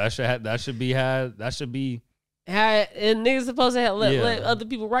weird. That should be how and niggas supposed to let other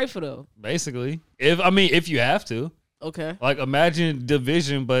people write for them. Basically, if you have to. Okay. Like, imagine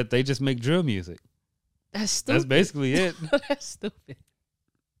Division, but they just make drill music. That's stupid. That's basically it. That's stupid.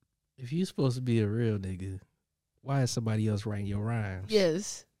 If you supposed to be a real nigga, why is somebody else writing your rhymes?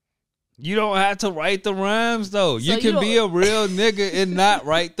 Yes. You don't have to write the rhymes, though. So you can be a real nigga and not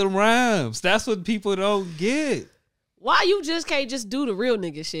write the rhymes. That's what people don't get. Why you just can't just do the real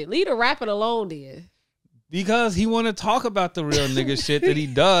nigga shit? Leave the rapping alone then. Because he want to talk about the real nigga shit that he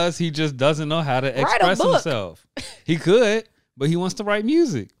does. He just doesn't know how to express himself. He could, but he wants to write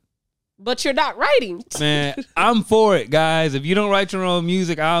music. But you're not writing. Man, I'm for it, guys. If you don't write your own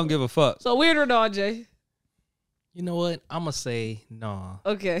music, I don't give a fuck. So weird or not, Jay? You know what? I'm going to say nah.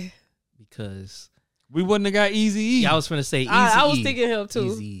 Okay. Because we wouldn't have got Eazy-E. Yeah, I was going to say Eazy-E. I was thinking him too.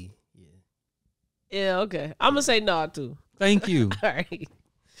 Eazy-E. Yeah, okay. I'm going to say nah too. Thank you. All right.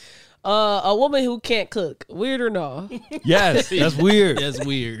 A woman who can't cook. Weird or no? Yes, that's weird. That's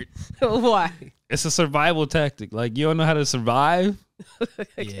weird. Why? It's a survival tactic. Like, you don't know how to survive?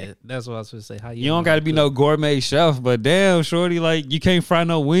 Yeah, that's what I was going to say. How you don't got to be no gourmet chef, but damn, shorty, like, you can't fry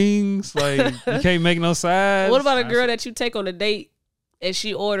no wings. Like, you can't make no sides. What about a girl that you take on a date and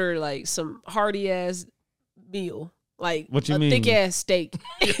she ordered, like, some hearty-ass meal? Like, what you a mean? thick-ass steak.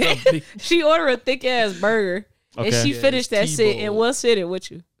 She ordered a thick-ass burger, and she finished that shit in one sitting with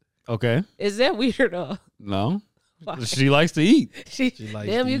you. Okay. Is that weird or no? No. She likes to eat. She likes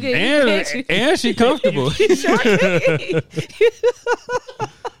damn, to you eat. get And she comfortable.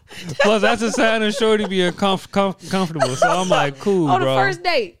 Plus, that's a sign of shorty being comfortable. So I'm like, cool, on bro. the first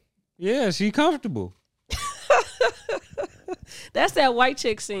date. Yeah, she comfortable. That's that white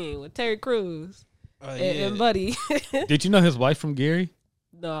chick scene with Terry Crews and Buddy. Did you know his wife from Gary?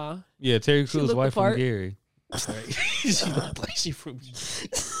 Nah. Yeah, Terry Crews' wife from Gary. She looked like she from.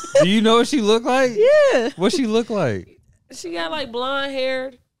 Do you know what she looked like? Yeah. What she look like? She got like blonde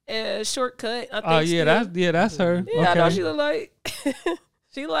hair and short cut. I think. Oh yeah, that's her. Yeah, okay. I know she look like.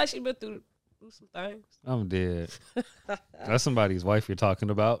 She look like she been through some things. I'm dead. That's somebody's wife you're talking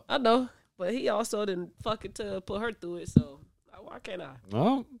about. I know, but he also didn't fucking put her through it. So why can't I?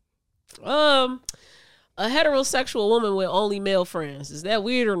 Oh. A heterosexual woman with only male friends, is that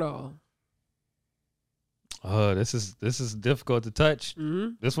weird or no? Oh, this is difficult to touch.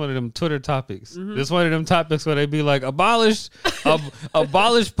 Mm-hmm. This one of them Twitter topics. Mm-hmm. This one of them topics where they be like, abolish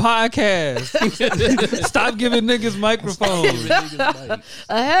podcast. Stop giving niggas microphones. A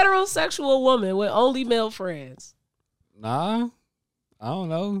heterosexual woman with only male friends. Nah, I don't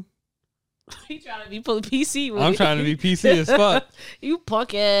know. He trying to be PC with I'm it. trying to be PC as fuck. You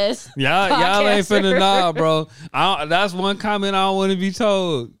punk ass. Y'all ain't finna podcaster. nah, bro. That's one comment I don't want to be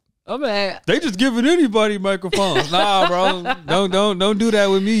told. I'm mad. They just giving anybody microphones. Nah, bro. Don't do that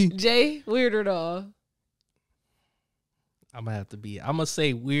with me. Jay, weird or no? I'm gonna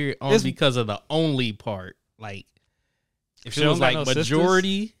say weird only because of the only part. Like, if it was like no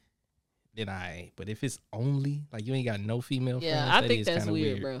majority, then but if it's only, like, you ain't got no female friends. Yeah, I think that's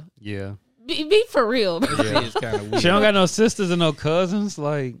weird, bro. Yeah. Be for real, bro. That is kind of weird. She don't got no sisters and no cousins.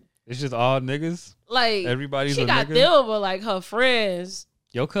 Like, it's just all niggas. Like, Everybody's she a got nigga. them, but like her friends.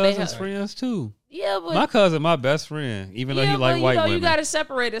 Your cousin's friends too. Yeah, but My cousin, my best friend, even though he like white women. You gotta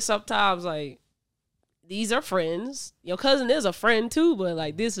separate it sometimes. Like, these are friends. Your cousin is a friend too, but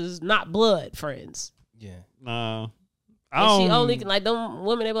like, this is not blood friends. Yeah. Nah. And she only can, like, them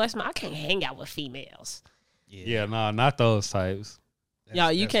women, they be like, I can't hang out with females. Yeah, nah, not those types.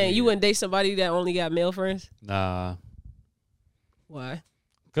 Y'all, you can't. Weird. You wouldn't date somebody that only got male friends? Nah. Why?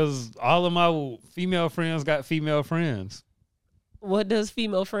 Because all of my female friends got female friends. What does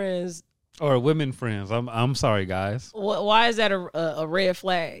female friends or women friends? I'm sorry, guys. Why is that a red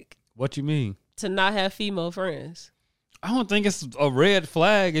flag? What you mean? To not have female friends? I don't think it's a red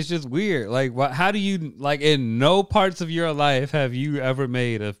flag. It's just weird. Like, how do you, like, in no parts of your life have you ever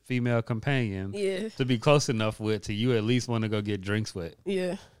made a female companion to be close enough with to you at least want to go get drinks with?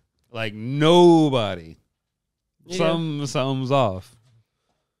 Yeah. Like, nobody. Yeah. Something's off.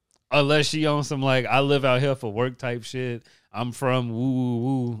 Unless she on some, like, I live out here for work type shit. I'm from woo woo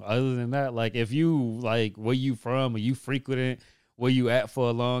woo. Other than that, like, if you, like, where you from or you frequenting, where you at for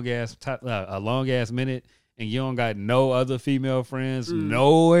a long ass minute, and you don't got no other female friends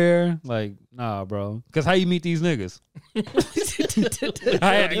nowhere, like, nah, bro. Because how you meet these niggas?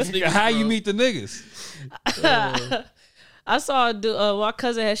 how you meet the niggas? I saw a dude, my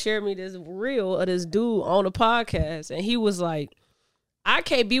cousin had shared me this reel of this dude on a podcast, and he was like, I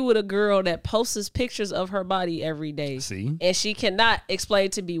can't be with a girl that posts pictures of her body every day. See? And she cannot explain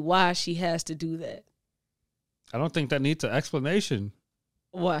to me why she has to do that. I don't think that needs an explanation.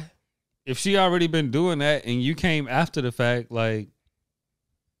 Why? If she already been doing that and you came after the fact, like,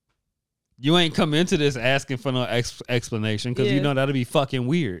 you ain't come into this asking for no explanation because you know that'll be fucking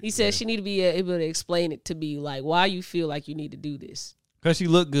weird. He said she need to be able to explain it to me, like, why you feel like you need to do this. Because she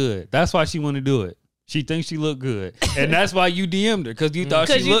look good. That's why she want to do it. She thinks she look good. And that's why you DM'd her, because you thought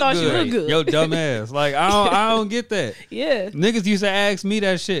she looked good. Yo, dumb ass. Like, I don't get that. Yeah. Niggas used to ask me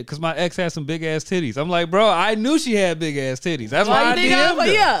that shit because my ex had some big ass titties. I'm like, bro, I knew she had big ass titties. That's why I DM'd her.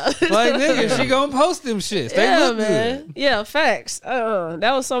 Yeah. Like, nigga, she gonna post them shits. They look good. Yeah, facts.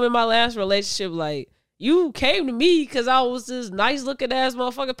 That was something in my last relationship. Like, you came to me because I was this nice looking ass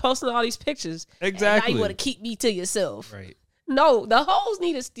motherfucker posting all these pictures. Exactly. And now you want to keep me to yourself. Right. No, the hoes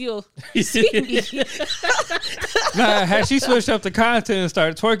need to still see me. Nah, had she switched up the content and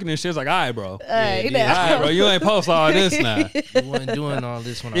started twerking and shit, it's like, all right, bro. All right, bro. You ain't post all this now. You wasn't doing all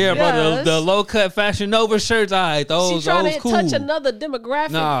this when bro. The low cut Fashion Nova shirts, all right. Those trying to cool. touch another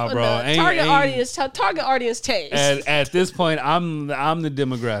demographic. Nah, bro. Target audience taste. At this point, I'm the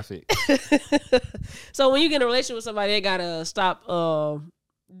demographic. So when you get in a relationship with somebody, they gotta stop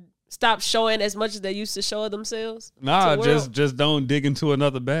showing as much as they used to show of themselves? Nah, just don't dig into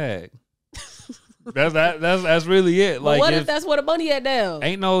another bag. That's really it. Like, what if that's where the money at now?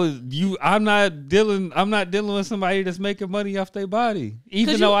 Ain't no you. I'm not dealing with somebody that's making money off their body.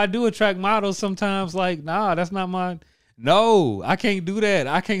 Even though I do attract models sometimes. Like, nah, that's not my No, I can't do that.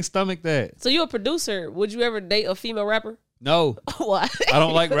 I can't stomach that. So you're a producer. Would you ever date a female rapper? No. Why? I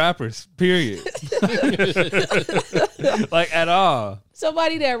don't like rappers, period. Like, at all.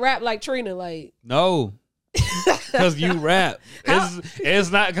 Somebody that rap like Trina, like. No. Because you rap.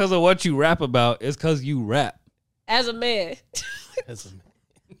 It's not because of what you rap about. It's because you rap. As a man.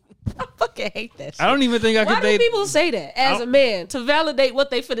 I fucking hate that shit. I don't even think I could date. Why do people say that as a man to validate what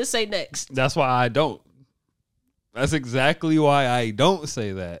they finna say next? That's why I don't. That's exactly why I don't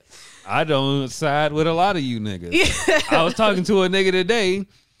say that. I don't side with a lot of you niggas. Yeah. I was talking to a nigga today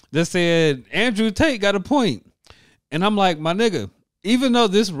that said Andrew Tate got a point. And I'm like, my nigga, even though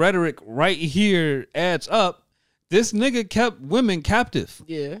this rhetoric right here adds up, this nigga kept women captive.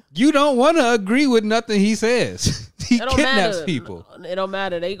 Yeah. You don't want to agree with nothing he says. He kidnaps people. It don't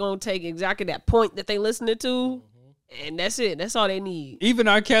matter. They gonna take exactly that point that they listening to, and that's it. That's all they need. Even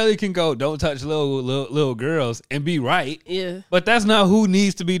R. Kelly can go, don't touch little girls, and be right. Yeah. But that's not who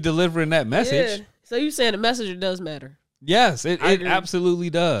needs to be delivering that message. Yeah. So you saying the messenger does matter? Yes, it absolutely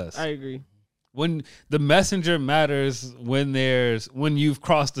does. I agree. When the messenger matters when you've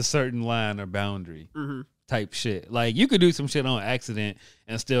crossed a certain line or boundary. Mm-hmm. Type shit. Like, you could do some shit on accident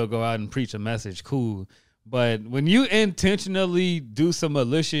and still go out and preach a message, cool. But when you intentionally do some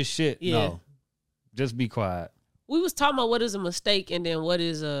malicious shit, no. Just be quiet. We was talking about what is a mistake and then what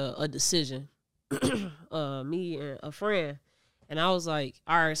is a decision. Me and a friend. And I was like,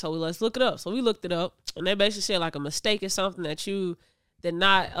 all right, so let's look it up. So we looked it up. And they basically said, like, a mistake is something that you did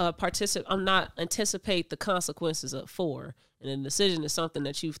not not anticipate the consequences for. And a decision is something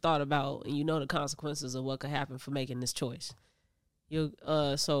that you've thought about and you know the consequences of what could happen for making this choice.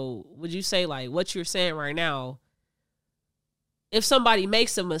 So would you say, like, what you're saying right now, if somebody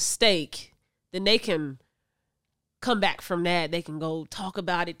makes a mistake, then they can come back from that. They can go talk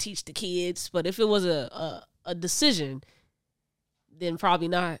about it, teach the kids. But if it was a decision, then probably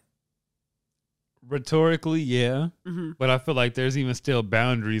not. Rhetorically, yeah. Mm-hmm. But I feel like there's even still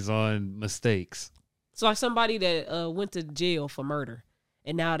boundaries on mistakes. So like somebody that went to jail for murder,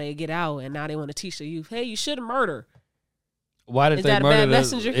 and now they get out, and now they want to teach the youth, hey, you shouldn't murder. Why did they murder?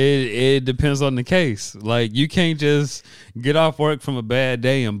 It depends on the case. Like, you can't just get off work from a bad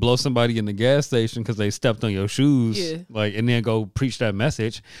day and blow somebody in the gas station because they stepped on your shoes, like, and then go preach that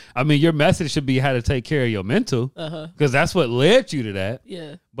message. I mean, your message should be how to take care of your mental, because that's what led you to that.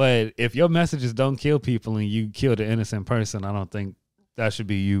 Yeah. But if your messages don't kill people and you killed an innocent person, I don't think that should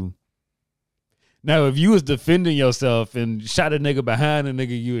be you. Now, if you was defending yourself and shot a nigga behind a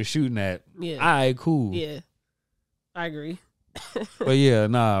nigga you was shooting at, all right, cool. Yeah, I agree. But yeah,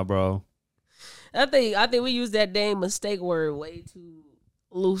 nah, bro. I think we use that damn mistake word way too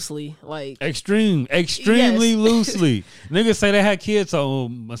loosely. Like, extremely loosely. Niggas say they had kids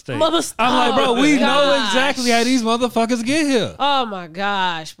on mistake. I'm like, bro, we know exactly how these motherfuckers get here. Oh my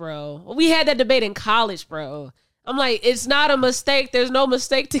gosh, bro. We had that debate in college, bro. I'm like, it's not a mistake. There's no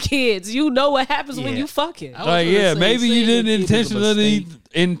mistake to kids. You know what happens when you fucking. Like, maybe you didn't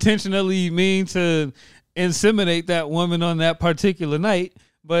intentionally mean to inseminate that woman on that particular night,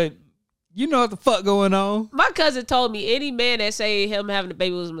 but you know what the fuck going on. My cousin told me any man that say him having a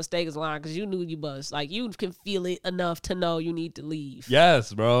baby was a mistake is lying, because you knew you bust. Like, you can feel it enough to know you need to leave.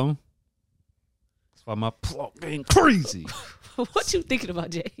 Yes, bro. That's why my plot getting crazy. What you thinking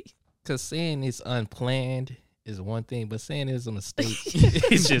about, Jay? Because saying it's unplanned is one thing, but saying it's a mistake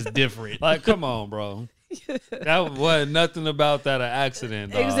it's just different. Like, come on, bro. That wasn't nothing about that an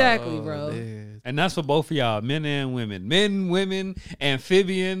accident, dog. Exactly, bro. And that's for both of y'all, men and women. Men, women,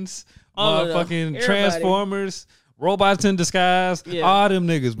 amphibians, motherfucking transformers, robots in disguise, all them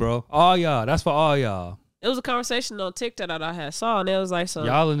niggas, bro. All y'all. That's for all y'all. It was a conversation on TikTok that I had saw, and it was like, so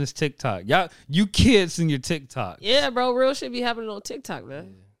y'all in this TikTok. Y'all, you kids in your TikTok. Yeah, bro. Real shit be happening on TikTok,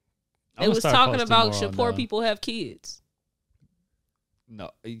 man. It was talking about should poor people have kids.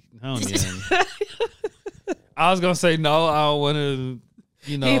 No, I don't get I was gonna say no. I don't want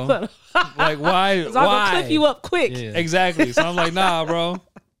to, like, why? I'm gonna clip you up quick. Yeah. Exactly. So I'm like, nah, bro.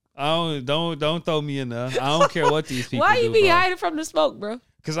 Don't throw me in there. I don't care what these people. Why you be bro. hiding from the smoke, bro?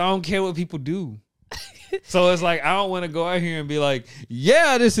 Because I don't care what people do. So it's like, I don't want to go out here and be like,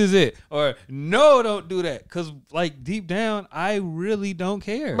 yeah, this is it, or no, don't do that, because like deep down I really don't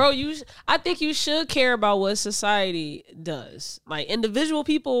care, bro. I think you should care about what society does. Like, individual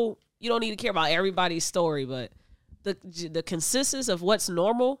people, you don't need to care about everybody's story, but the consistency of what's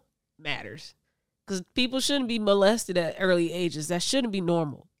normal matters, because people shouldn't be molested at early ages. That shouldn't be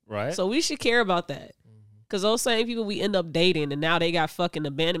normal, right? So we should care about that. Because those same people we end up dating, and now they got fucking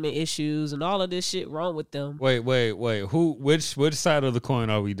abandonment issues and all of this shit wrong with them. Wait. Which side of the coin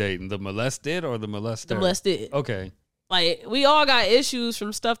are we dating? The molested or the molester? The molested. Okay. Like, we all got issues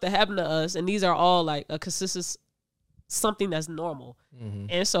from stuff that happened to us, and these are all like a consistent something that's normal. Mm-hmm.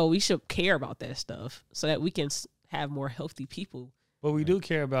 And so we should care about that stuff so that we can have more healthy people. But we do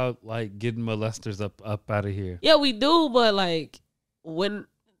care about like getting molesters up out of here. Yeah, we do, but like when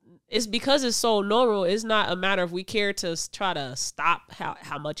it's because it's so normal, it's not a matter of we care to try to stop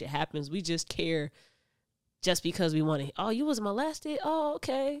how much it happens. We just care just because we want to. Oh, you was molested? Oh,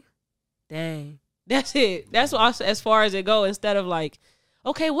 okay. Dang. That's it. That's what as far as it go. Instead of like,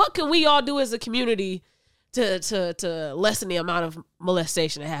 okay, what can we all do as a community to lessen the amount of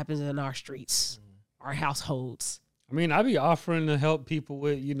molestation that happens in our streets, our households? I mean, I be offering to help people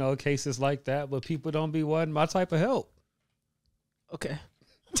with, you know, cases like that, but people don't be wanting my type of help. Okay.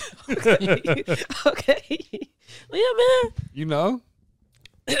 Okay. Well, yeah, man. You know?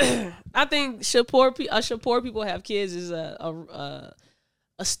 I think should poor people have kids is a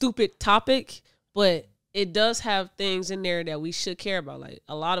stupid topic, but it does have things in there that we should care about. Like,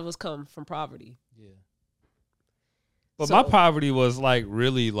 a lot of us come from poverty. Yeah. But my poverty was like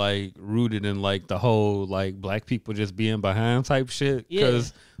really like rooted in like the whole like black people just being behind type shit.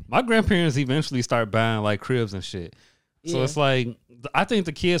 Because my grandparents eventually start buying like cribs and shit. So it's like, I think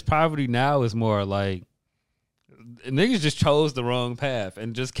the kids' poverty now is more like niggas just chose the wrong path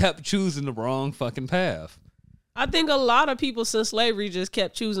and just kept choosing the wrong fucking path. I think a lot of people since slavery just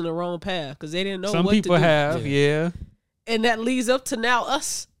kept choosing the wrong path because they didn't know Some what to do. people have, yeah. And that leads up to now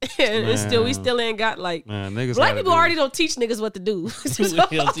us. And we still ain't got like black people already don't teach niggas what to do. Because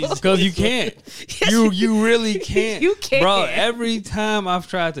you can't. You really can't. You can't. Bro, every time I've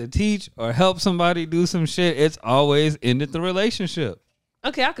tried to teach or help somebody do some shit, it's always ended the relationship.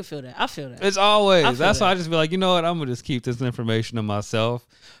 Okay, I can feel that. I feel that. It's always. That's why I just be like, you know what? I'm going to just keep this information to myself.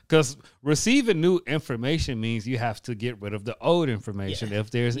 Because receiving new information means you have to get rid of the old information if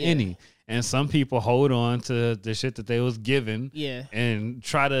there's any. And some people hold on to the shit that they was given and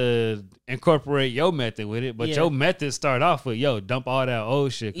try to incorporate your method with it. But your method start off with, dump all that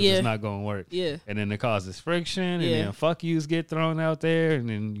old shit because it's not going to work. Yeah. And then it causes friction and then fuck yous get thrown out there and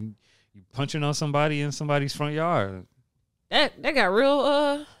then you punching on somebody in somebody's front yard. That got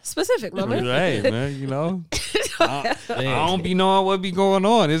real specific, my man. Hey, man, you know. I don't be knowing what be going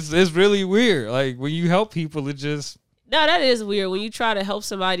on. It's really weird. Like, when you help people, it just... No, that is weird. When you try to help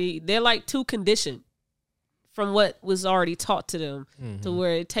somebody, they're like too conditioned from what was already taught to them to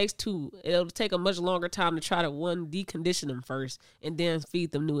where it'll take a much longer time to try to decondition them first and then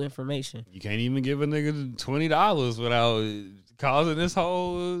feed them new information. You can't even give a nigga $20 without causing this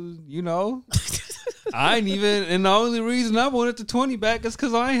whole, you know... I ain't even, and the only reason I wanted the 20 back is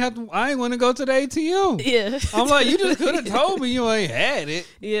because I ain't want to go to the ATM. Yeah. I'm like, you just could have told me you ain't had it.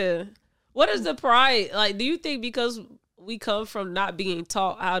 Yeah. What is the pride? Like, do you think because we come from not being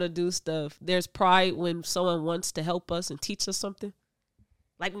taught how to do stuff, there's pride when someone wants to help us and teach us something?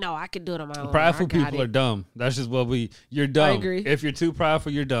 Like, no, I can do it on my own. Prideful people are dumb. That's just what you're dumb. I agree. If you're too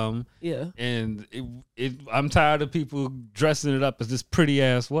prideful, you're dumb. Yeah. And I'm tired of people dressing it up as this pretty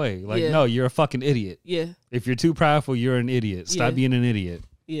ass way. Like, no, you're a fucking idiot. Yeah. If you're too prideful, you're an idiot. Stop being an idiot.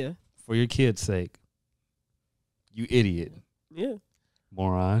 Yeah. For your kid's sake. You idiot. Yeah.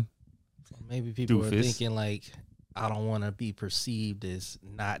 Moron. Maybe people are thinking like, I don't want to be perceived as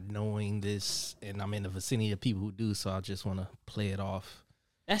not knowing this, and I'm in the vicinity of people who do, so I just want to play it off.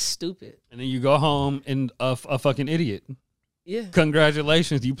 That's stupid. And then you go home and a fucking idiot. Yeah.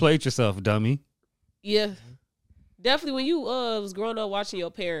 Congratulations, you played yourself, dummy. Yeah. Definitely when you was growing up watching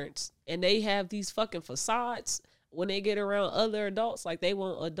your parents and they have these fucking facades when they get around other adults, like they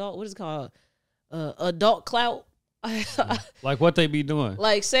want adult clout. Like what they be doing.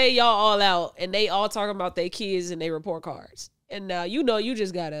 Like say y'all all out and they all talking about their kids and their report cards. And now you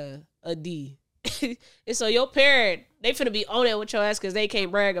just got a D. And so your parent, they finna be on it with your ass because they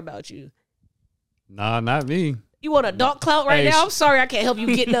can't brag about you. Nah, not me. You want adult clout right now? I'm sorry I can't help you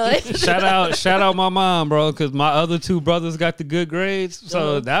get done. shout out my mom, bro, because my other two brothers got the good grades.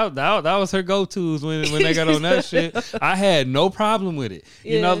 So that was her go-tos when they got on that shit. I had no problem with it.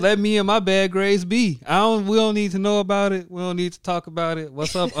 Yeah. You know, let me and my bad grades be. We don't need to know about it. We don't need to talk about it.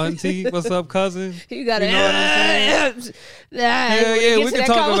 What's up, auntie? What's up, cousin? You gotta know what I'm saying? Yeah, we can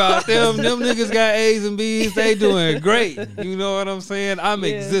talk about them. Them niggas got A's and B's. They doing great. You know what I'm saying? I'm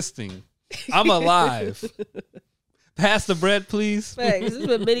existing. I'm alive. Pass the bread, please. It's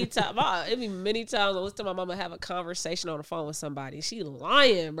been many times. It be many times I was telling my mama have a conversation on the phone with somebody. She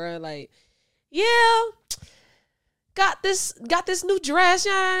lying, bro. Like, yeah, got this new dress.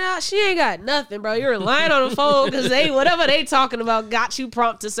 She ain't got nothing, bro. You're lying on the phone because whatever they talking about got you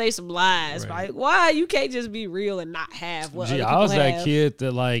prompt to say some lies. Right. Like, why you can't just be real and not have what other people I was have? That kid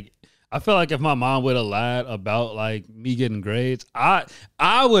that like I feel like if my mom would have lied about like me getting grades, I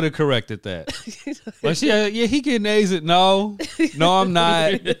would have corrected that. Like he getting A's. No, I'm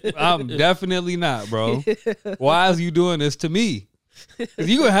not. I'm definitely not, bro. Why is you doing this to me? Cause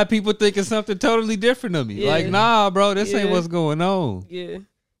you gonna have people thinking something totally different of me. Yeah. Like, nah, bro, this ain't what's going on. Yeah.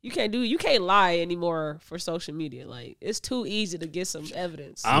 You can't lie anymore for social media. Like, it's too easy to get some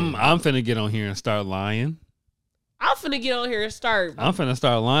evidence. I'm finna get on here and start lying. I'm finna get on here and start. I'm finna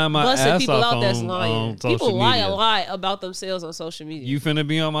start lying my ass people off out that's lying. People lie a lot about themselves on social media. You finna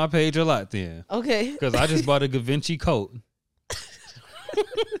be on my page a lot then. Okay. Because I just bought a Givenchy coat.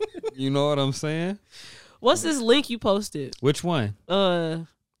 You know what I'm saying? What's this link you posted? Which one?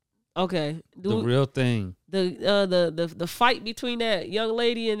 Okay. The real thing. The fight between that young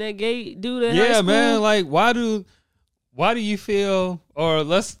lady and that gay dude at high Yeah, school? man. Like, why do you feel, or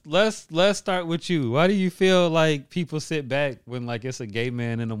let's start with you. Why do you feel like people sit back when like it's a gay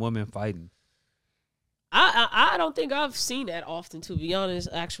man and a woman fighting? I don't think I've seen that often, to be honest.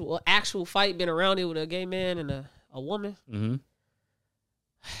 Actual fight been around it with a gay man and a woman. Mm-hmm.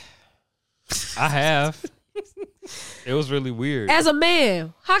 I have. It was really weird. As a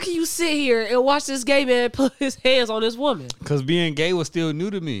man, how can you sit here and watch this gay man put his hands on this woman? Because being gay was still new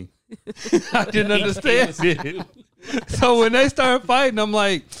to me. I didn't understand it. So when they started fighting, I'm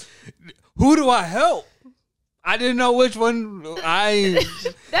like, who do I help? I didn't know which one. It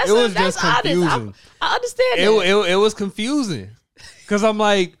was just confusing. I understand that. It was confusing. Because I'm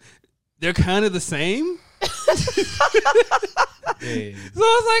like, they're kind of the same. Yeah. So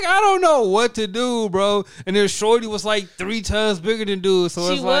I was like, I don't know what to do, bro. And then Shorty was like 3 times bigger than dude.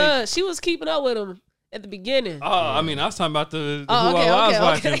 So she was keeping up with him at the beginning. Oh, I mean, I was talking about who I was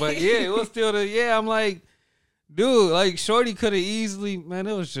watching, but yeah, it was still I'm like, dude, like Shorty could have easily, man.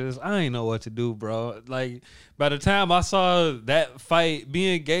 It was just I ain't know what to do, bro. Like by the time I saw that fight,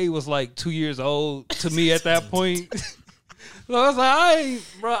 being gay was like 2 years old to me at that point. So I was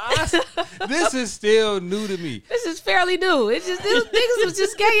like, this is still new to me. This is fairly new. It's just these niggas was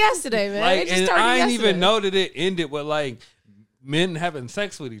just gay yesterday, man. Like, and I didn't even know that it ended with like men having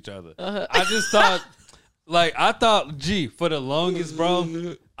sex with each other. Uh-huh. I just thought, for the longest,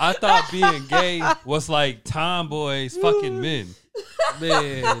 bro, I thought being gay was like tomboys fucking men.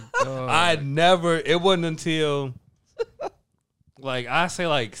 Man, it wasn't until like I say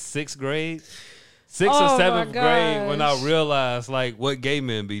like 6th grade. 6th or 7th grade when I realized like what gay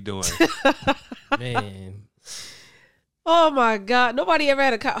men be doing. Man. Oh my God. Nobody ever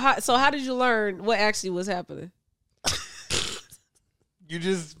had so how did you learn what actually was happening? You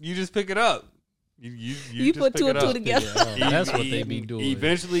just pick it up. You put 2 and 2 together. Yeah, that's what they be doing.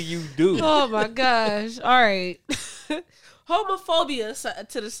 Eventually you do. Oh my gosh. All right. Homophobia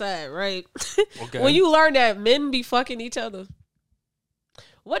to the side, right? Okay. When you learn that men be fucking each other,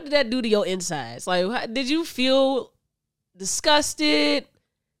 what did that do to your insides? Like, did you feel disgusted?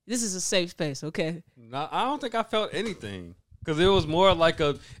 This is a safe space, okay? No, I don't think I felt anything because it was more like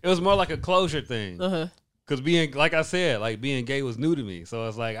a closure thing. Because being, like I said, like being gay was new to me, so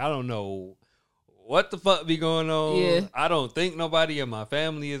it's like I don't know what the fuck be going on. Yeah. I don't think nobody in my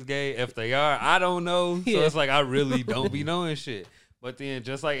family is gay. If they are, I don't know. So it's like I really don't be knowing shit. But then,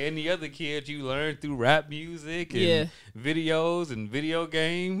 just like any other kid, you learn through rap music and videos and video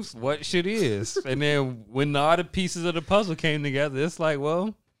games what shit is. And then when all the pieces of the puzzle came together, it's like,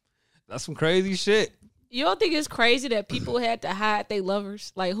 well, that's some crazy shit. You don't think it's crazy that people had to hide their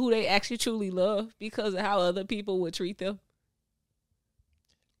lovers, like who they actually truly love, because of how other people would treat them?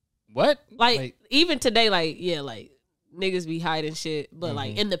 What? Like even today, like niggas be hiding shit, but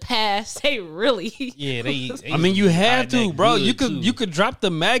like in the past, they really they I mean, you had to, bro. You could drop the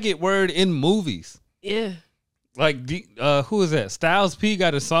maggot word in movies. Yeah. Like who is that? Styles P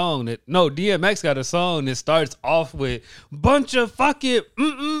got a song DMX got a song that starts off with bunch of fucking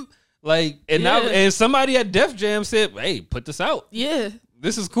like and somebody at Def Jam said, "Hey, put this out." Yeah.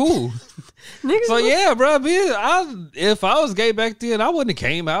 This is cool. So yeah, bro. If I was gay back then, I wouldn't have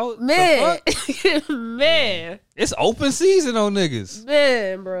came out. Man, man, it's open season on niggas.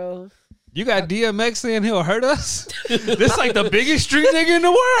 Man, bro. You got DMX saying he'll hurt us. This like the biggest street nigga in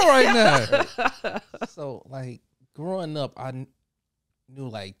the world right now. So like growing up, I knew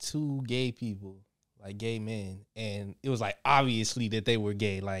like 2 gay people, like gay men, and it was like obviously that they were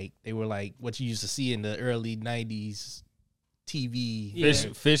gay. Like they were like what you used to see in the early 90s.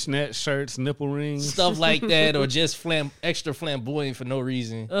 TV, fishnet shirts, nipple rings, stuff like that, or just extra flamboyant for no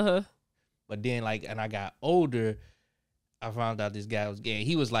reason. But then, like, and I got older, I found out this guy was gay.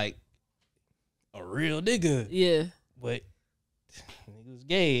 He was like a real nigga, but he was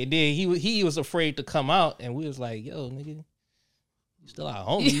gay. And then he was afraid to come out, and we was like, "Yo, nigga, Still our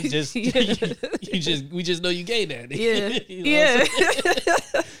homie. You just, we just know you gay now. Yeah,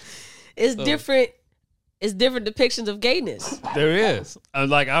 It's different. It's different depictions of gayness. There is.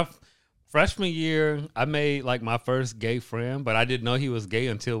 Freshman year, I made like my first gay friend, but I didn't know he was gay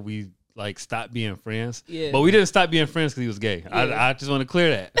until we like stopped being friends. Yeah. But we didn't stop being friends because he was gay. Yeah. I just want to clear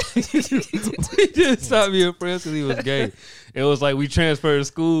that. We didn't stop being friends because he was gay. It was like we transferred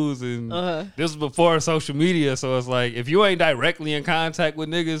schools, and this was before social media. So it's like if you ain't directly in contact with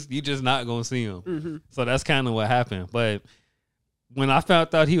niggas, you just not gonna see them. Mm-hmm. So that's kind of what happened. But when I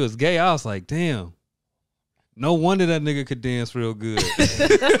found out he was gay, I was like, damn. No wonder that nigga could dance real good.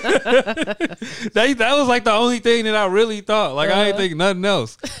 that was like the only thing that I really thought. Like I ain't think nothing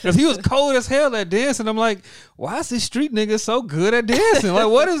else. Because he was cold as hell at dancing. I'm like, why is this street nigga so good at dancing?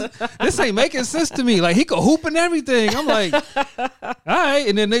 Like this ain't making sense to me. Like he could hoop and everything. I'm like, all right.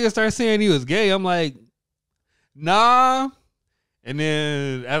 And then niggas start saying he was gay. I'm like, nah. And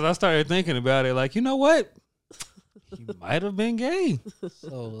then as I started thinking about it, like, you know what? He might have been gay.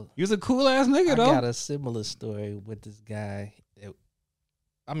 So he was a cool ass nigga though. I got a similar story with this guy.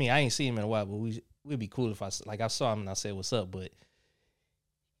 I ain't seen him in a while, but we'd be cool if I saw him and I said what's up. But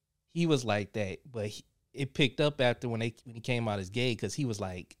he was like that. But it picked up after when he came out as gay because he was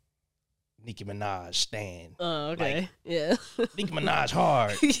like Nicki Minaj stan. Oh, okay, like, yeah. Nicki Minaj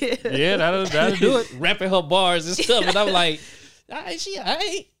hard. Yeah, that'll do it. Rapping her bars and stuff, and I'm like, she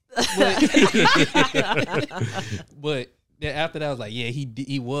alright. But then after that, I was like, yeah,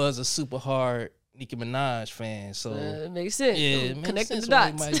 he was a super hard Nicki Minaj fan. So it makes sense. Yeah, connecting the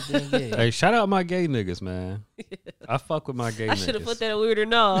dots. Hey, shout out my gay niggas, man. I fuck with my gay niggas. I should have put that in weird or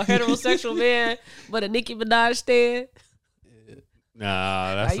no. A heterosexual man, but a Nicki Minaj stan.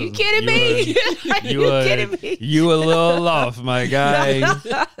 Nah, that's Are you kidding me? Kidding me? You a little off, my guy.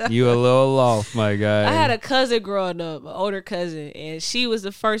 You a little off, my guy. I had a cousin growing up, an older cousin, and she was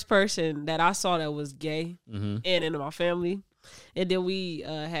the first person that I saw that was gay and in my family. And then we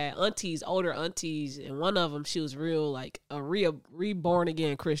had aunties, older aunties, and one of them, she was real, like a reborn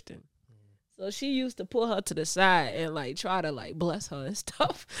again Christian. So she used to pull her to the side and like try to like bless her and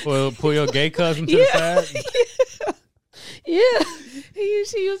stuff. Pull your gay cousin to the side? Yeah,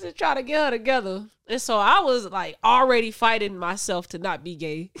 she used to try to get her together, and so I was like already fighting myself to not be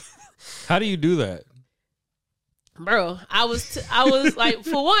gay. How do you do that, bro? I was like,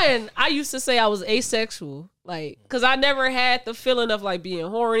 for one, I used to say I was asexual, like, cause I never had the feeling of like being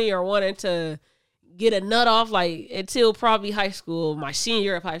horny or wanting to get a nut off, like until probably high school. My senior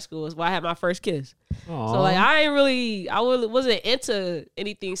year of high school is where I had my first kiss. Aww. So like I wasn't into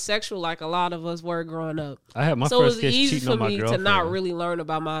anything sexual like a lot of us were growing up. I had my first kiss cheating on my girlfriend. So it was easy for me to not really learn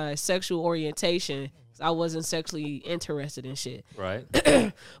about my sexual orientation. I wasn't sexually interested in shit. Right.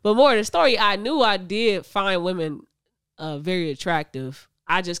 But more of the story, I knew I did find women very attractive.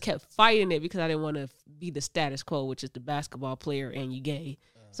 I just kept fighting it because I didn't want to be the status quo, which is the basketball player and you gay.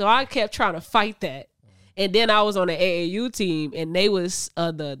 So I kept trying to fight that. And then I was on the AAU team, and they was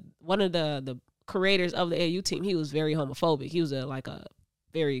one of the creators of the AAU team. He was very homophobic. He was a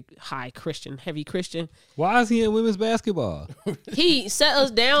very heavy Christian. Why is he in women's basketball? He set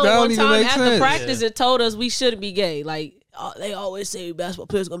us down one time after practice and told us we shouldn't be gay. Like, they always say basketball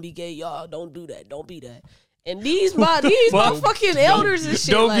players gonna be gay. Y'all don't do that. Don't be that. And these motherfucking elders and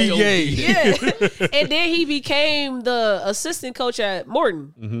shit. Don't be gay. Yeah. And then he became the assistant coach at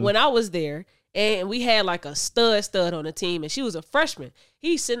Morton when I was there. And we had like a stud on the team, and she was a freshman.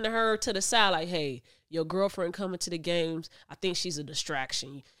 He's sending her to the side like, hey, your girlfriend coming to the games, I think she's a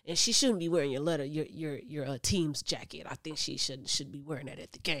distraction. And she shouldn't be wearing your team's jacket. I think she should be wearing that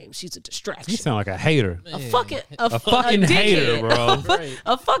at the game. She's a distraction. You sound like a hater. A fucking hater, bro.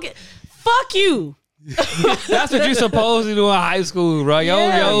 A fucking fuck you. That's what you supposed to do in high school, bro.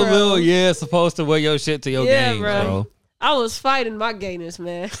 Yo, supposed to wear your shit to your games, bro. I was fighting my gayness,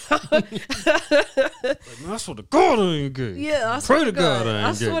 man. I swear to God I ain't gay. Yeah, I swear to God I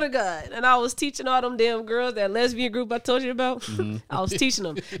ain't gay. I swear to God. And I was teaching all them damn girls, that lesbian group I told you about. I was teaching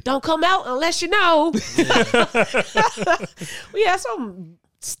them, don't come out unless you know. We had some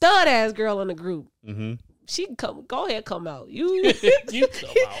stud ass girl in the group. She can come. Go ahead, come out. You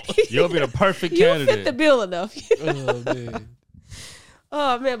come out. You'll be the perfect candidate. You fit the bill enough.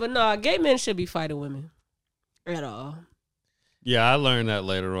 Oh man, but no, gay men should be fighting women at all. Yeah, I learned that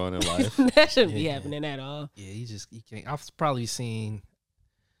later on in life. That shouldn't be happening at all. Yeah, you can't. I've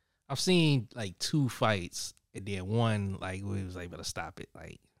seen like 2 fights, and then one like we was able to stop it.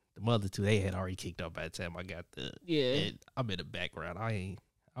 Like the other 2, they had already kicked off by the time I got the. Yeah, and I'm in the background. I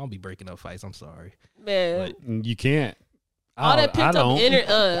don't be breaking up fights. I'm sorry, man. But you can't. All that pent up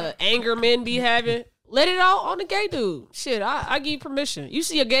anger men be having. let it out on the gay dude. Shit, I give you permission. You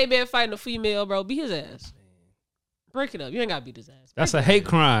see a gay man fighting a female, bro, beat his ass. Break it up. You ain't gotta beat his ass. That's a hate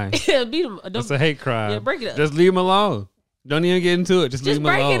crime. Yeah, beat him. That's a hate crime. Yeah, break it up. Just leave him alone. Don't even get into it. Just leave him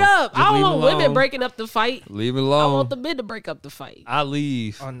alone. Just break it up. I don't want women breaking up the fight. Leave it alone. I want the men to break up the fight. I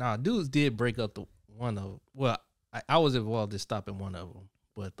leave. Oh no, dudes did break up the one of them. Well, I was involved in stopping one of them,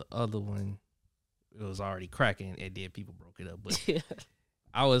 but the other one, it was already cracking, and then people broke it up. But Yeah.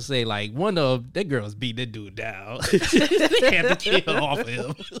 I would say like one of that girls beat that dude down. They had to kill off of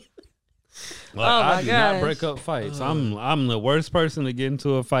him. Like, I do not break up fights. I'm the worst person to get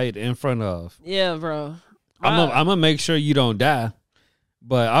into a fight in front of. Yeah, bro. I'm gonna make sure you don't die,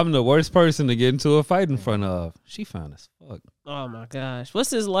 but I'm the worst person to get into a fight in front of. She fine as fuck. Oh my gosh. What's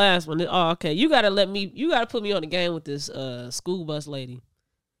this last one? Oh, okay. You gotta put me on the game with this school bus lady.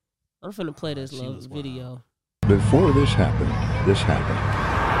 I'm finna play this little video. Before this happened.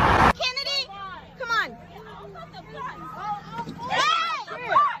 Kennedy, come on. Hey!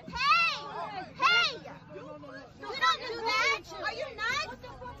 You don't do that. Are you nuts?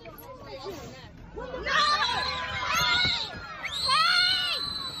 No! Hey!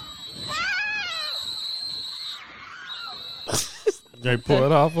 They pull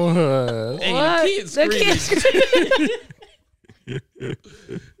it off on her. Hey, What?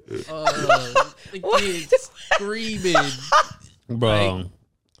 the kids screaming. Bro, Like,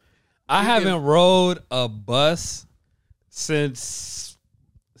 I haven't rode a bus since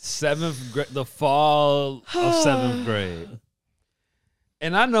the fall of seventh grade.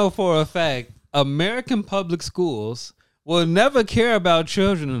 And I know for a fact, American public schools will never care about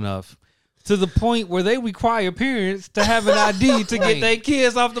children enough to the point where they require parents to have an ID to get their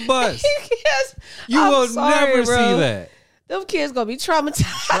kids off the bus. Yes. You I'm will sorry, never bro. see that. Them kids gonna be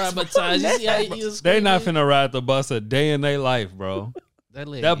traumatized. You see how he was They not screaming? finna ride the bus a day in their life, bro. That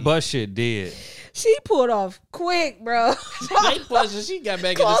lady. That bus shit dead. She pulled off quick, bro. They pushed. She got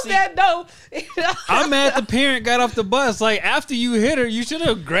back in the Close seat. that door. I'm mad the parent got off the bus. Like, after you hit her, you should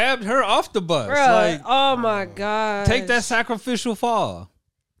have grabbed her off the bus. Bro, Like, oh my god. take that sacrificial fall.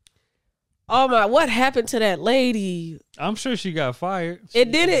 Oh my, what happened to that lady? I'm sure she got fired.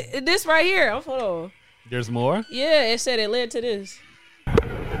 It did it. This right here. Hold on. There's more? Yeah, it said it led to this.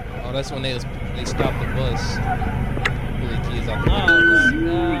 Oh, that's when they stopped the bus. Pulling kids off the Oh bus. my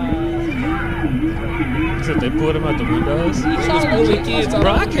god. Except they pulled him out the windows. You saw pulling the kids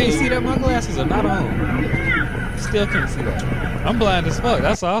Bro, I can't see that. My glasses are not on. Still can't see that. I'm blind as fuck.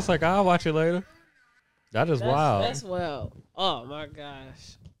 That's why I was like, I'll watch it later. That is wild. That's wild. Oh my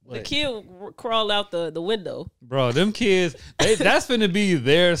gosh. The What? kid crawled out the window. Bro, them kids, that's finna be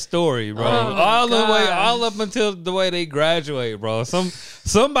their story, bro. Oh, all the way, gosh. all up until the way they graduate, bro.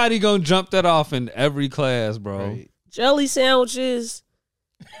 Somebody gonna jump that off in every class, bro. Right. Jelly sandwiches.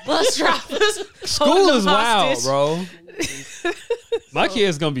 Bus drivers. School holding is them wild, hostage. bro. My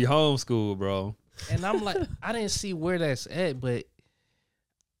kid's gonna be homeschooled, bro. And I'm like, I didn't see where that's at, but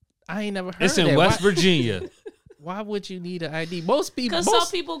I ain't never heard It's of in that. West Virginia. Why would you need an ID? Most people, Because some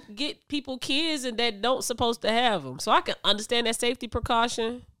people get kids and that don't supposed to have them. So I can understand that safety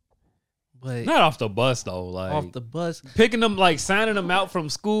precaution. but Not off the bus though. Like off the bus, picking them, like signing them out from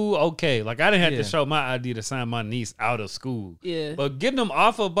school. Okay, like I didn't have Yeah. to show my ID to sign my niece out of school. Yeah. But getting them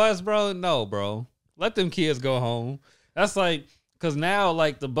off a bus, bro, no, bro. Let them kids go home. That's like, because now,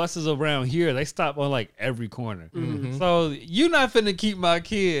 like, the buses around here, they stop on, like, every corner. Mm-hmm. So you're not finna keep my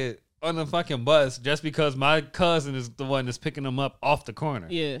kid on the fucking bus just because my cousin is the one that's picking them up off the corner.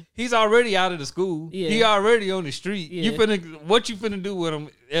 Yeah. He's already out of the school. Yeah. He already on the street. Yeah. What you finna do with him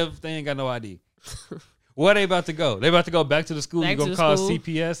if they ain't got no ID? Where they about to go? They about to go back to the school. Back You to gonna the call school.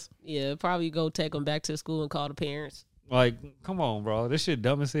 CPS? Yeah, probably go take them back to school and call the parents. Like, come on, bro. This shit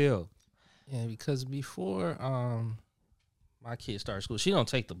dumb as hell. yeah, because before my kid started school, she don't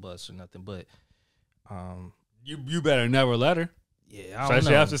take the bus or nothing, but You better never let her. yeah, I don't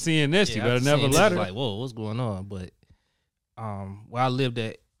Especially know. after seeing this, you after better never seeing this, let it's her. Like, whoa, what's going on? But where I lived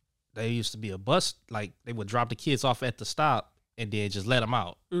at, there used to be a bus. Like they would drop the kids off at the stop and then just let them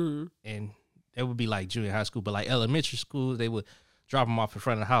out. Mm-hmm. And it would be like junior high school, but like elementary school, they would drop them off in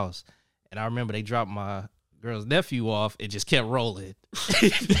front of the house. And I remember they dropped my girl's nephew off and just kept rolling.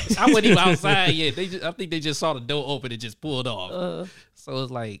 I wasn't even outside yet. I think they just saw the door open and just pulled off. So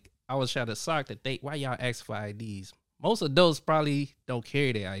it's like I was trying to sock that why y'all ask for IDs? Most adults probably don't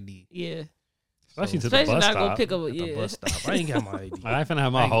carry their ID. Yeah. Especially to Especially the bus not gonna stop. pick up. At the Yeah. bus stop. I ain't got my ID. I ain't finna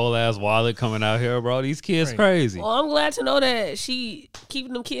have my whole ass wallet coming out here, bro. These kids Right. crazy. Well, I'm glad to know that she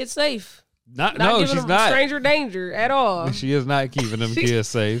keeping them kids safe. No, Not giving she's them not. stranger danger at all. She is not keeping them kids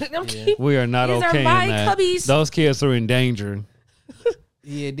safe. Them Yeah. kids- We are not These are okay in my that. cubbies. Those kids are in danger.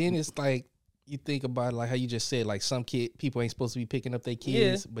 Yeah, then it's like you think about it, like how you just said, like some people ain't supposed to be picking up their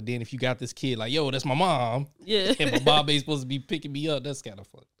kids, but then if you got this kid, like, yo, that's my mom, and my mom ain't supposed to be picking me up, that's kind of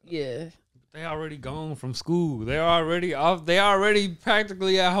fucked up. Yeah. They already gone from school. They already off. They already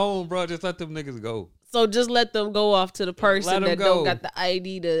practically at home, bro. Just let them niggas go. So just let them go off to the person that go. don't got the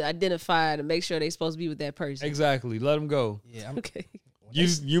ID to identify to make sure they supposed to be with that person. Exactly. Let them go. Yeah. Okay.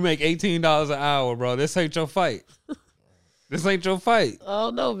 You make $18 an hour, bro. This ain't your fight. This ain't your fight. Oh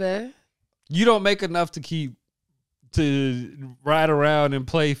no, man. You don't make enough to ride around and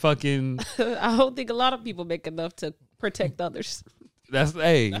play fucking. I don't think a lot of people make enough to protect others.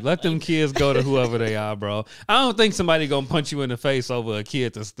 Let them kids go to whoever they are, bro. I don't think somebody gonna punch you in the face over a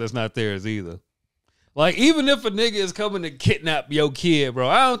kid that's not theirs either. Like, even if a nigga is coming to kidnap your kid, bro,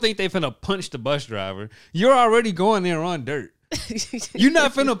 I don't think they finna punch the bus driver. You're already going there on dirt. You're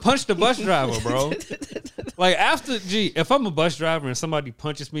not finna punch the bus driver, bro. Like, if I'm a bus driver and somebody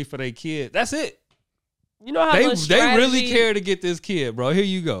punches me for their kid, that's it. You know how they really care to get this kid, bro. Here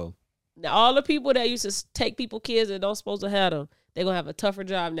you go. Now, all the people that used to take people kids that don't supposed to have them, they're going to have a tougher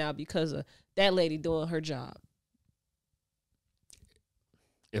job now because of that lady doing her job.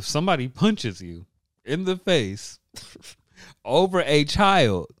 If somebody punches you in the face over a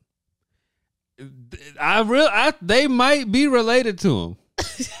child, they might be related to him.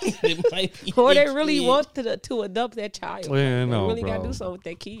 Or they really want to adopt that child. Yeah, no, they really bro. got to do something with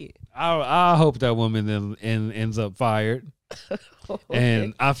that kid. I hope that woman then ends up fired. Okay.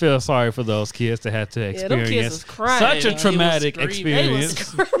 And I feel sorry for those kids that had to experience such a traumatic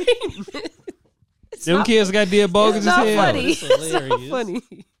experience. Them kids got dead bogus as hell. It's not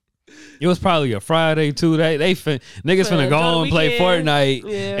funny. It was probably a Friday too. Niggas finna go on and play Fortnite,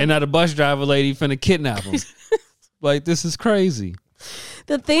 and now the bus driver lady finna kidnap them. Like, this is crazy.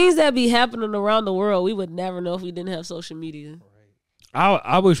 The things that be happening around the world, we would never know if we didn't have social media.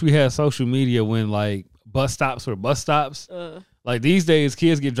 I wish we had social media when like bus stops were bus stops. Like these days,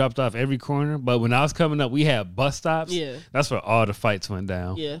 kids get dropped off every corner. But when I was coming up, we had bus stops. Yeah. That's where all the fights went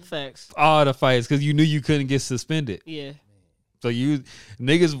down. Yeah, facts. All the fights, because you knew you couldn't get suspended. Yeah. So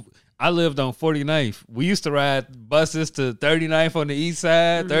I lived on 49th. We used to ride buses to 39th on the east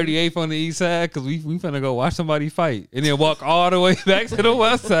side, 38th on the east side, because we finna go watch somebody fight. And then walk all the way back to the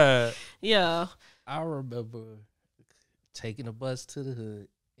west side. Yeah. I remember taking a bus to the hood,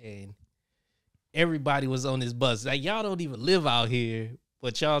 and everybody was on this bus. Like, y'all don't even live out here,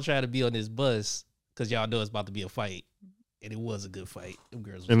 but y'all try to be on this bus because y'all know it's about to be a fight. And it was a good fight. Them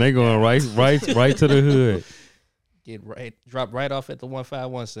girls and they going right to the hood. Drop right off at the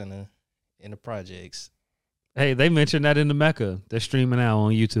 151 Center in the projects. Hey, they mentioned that in the Mecca. They're streaming out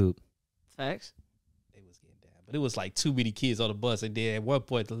on YouTube. Facts. They was getting down. But it was like too many kids on the bus. And then at one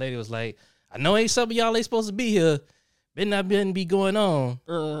point, the lady was like, I know ain't some of y'all ain't supposed to be here. Better not be going on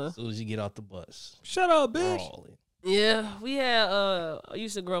as soon as you get off the bus. Shut up, bitch. Brawling. Yeah, we had, I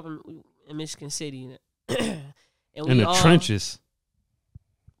used to grow up in Michigan City. And in the trenches.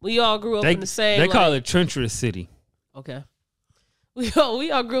 We all grew up in the same. They call it Treacherous City. Okay. We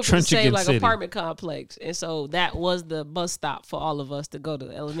all grew up in the same City. apartment complex, and so that was the bus stop for all of us to go to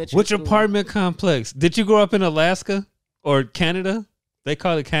elementary. Which school. apartment complex? Did you grow up in Alaska or Canada? They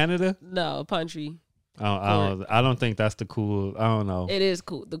call it Canada. No, Pine Tree. I don't think that's the cool. I don't know. It is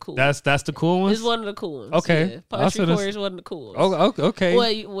cool. The cool. That's the cool one. It's one of the cool ones. Okay. Yeah. Pine Tree Quarry is one of the cool ones. Oh, okay.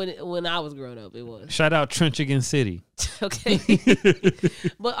 Well, when I was growing up, it was. Shout out Trenchigan City. Okay.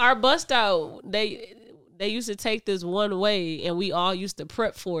 But our bus stop, they used to take this one way, and we all used to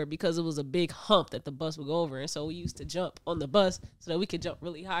prep for it because it was a big hump that the bus would go over, and so we used to jump on the bus so that we could jump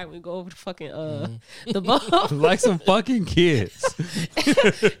really high when we go over the fucking the bump. Like some fucking kids.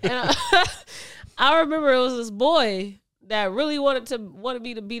 And I remember it was this boy that really wanted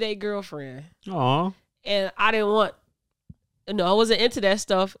me to be their girlfriend. Aw. And I didn't want. No, I wasn't into that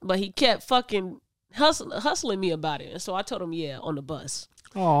stuff, but he kept fucking hustling me about it, and so I told him, yeah, on the bus.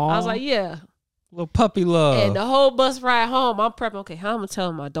 Aw. I was like, yeah. Little puppy love. And the whole bus ride home, I'm prepping, okay, how I'm going to tell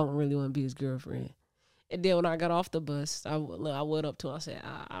him I don't really want to be his girlfriend. And then when I got off the bus, I went up to him. I said,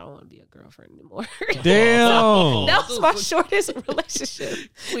 I don't want to be a girlfriend anymore. Damn. That was my shortest relationship.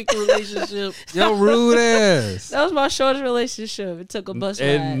 Quick relationship. Yo, rude ass. That was my shortest relationship. It took a bus ride.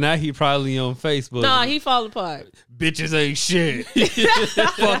 And now he probably on Facebook. Nah, he fall apart. bitches ain't shit.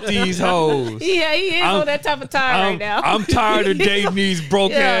 Fuck these hoes. Yeah, he is on that type of time right now. I'm tired of dating these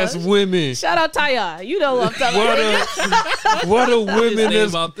broke ass women. Shout out Taya. You know what I'm talking about. What a women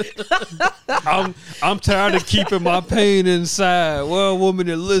is. I'm tired of keeping my pain inside. What a woman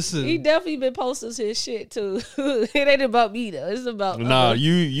that listen. He definitely been posting his shit too. It ain't about me though. It's about Nah,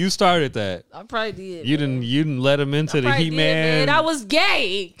 you started that. I probably did. You didn't let him into the He-Man. I was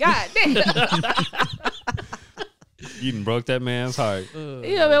gay. God damn. You done broke that man's heart.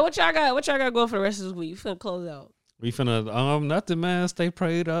 Yeah, man. What y'all got going for the rest of this week? You finna close out. We finna nothing, man. Stay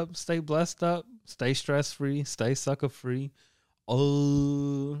prayed up, stay blessed up, stay stress free, stay sucker free.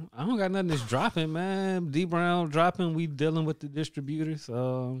 Oh, I don't got nothing that's dropping, man. D Brown dropping. We dealing with the distributors.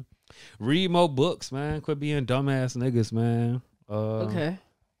 Read more books, man. Quit being dumbass niggas, man. Okay.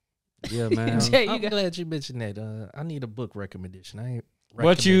 Yeah, man. I'm glad you mentioned that. I need a book recommendation. I ain't.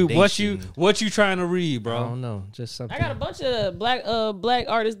 What you trying to read, bro? I don't know. Just something. I got a bunch of black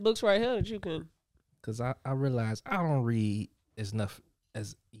artist books right here that you can. Cause I realize I don't read enough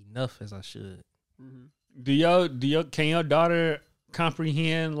as I should. Mm-hmm. Can your daughter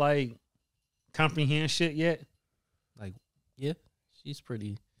comprehend shit yet? Like, yeah, she's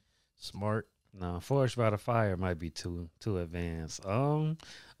pretty smart. No, Forged by the Fire might be too advanced.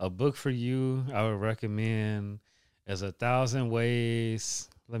 A book for you I would recommend is 1,000 Ways.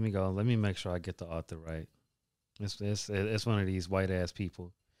 Let me make sure I get the author right. It's one of these white ass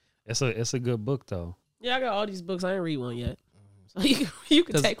people. It's a good book though. Yeah, I got all these books. I ain't read one yet. So you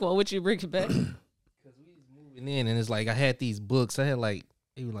can take one with you, bring it back. Because we was moving in and it's like I had these books. I had maybe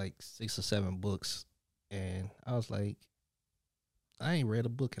 6 or 7 books. And I was like, I ain't read a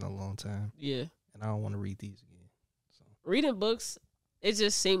book in a long time. Yeah. And I don't want to read these again. So reading books, it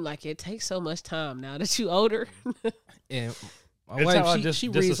just seemed like it takes so much time now that you older. And my wife, she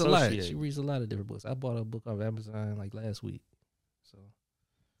reads a lot. She reads a lot of different books. I bought a book off Amazon last week. So,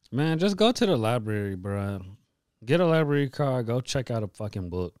 man, just go to the library, bro. Get a library card. Go check out a fucking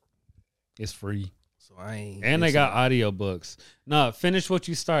book. It's free. So I ain't. And they got audio books. No, Finish What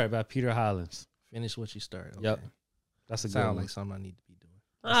You Start by Peter Hollins. Finish What You Start. Okay. Yep. That's a good Sound one. like something I need to be doing.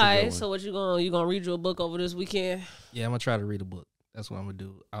 All right. So what you gonna read you a book over this weekend? Yeah, I'm gonna try to read a book. That's what I'm gonna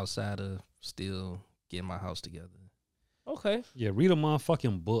do outside of still getting my house together. Okay. Yeah, read a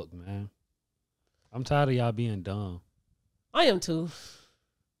motherfucking book, man. I'm tired of y'all being dumb. I am too.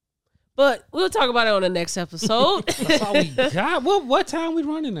 But we'll talk about it on the next episode. That's all we got. What time we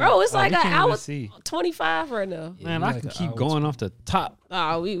running now? Bro, it's like an hour 25 right now. Yeah, man, I can keep going off the top.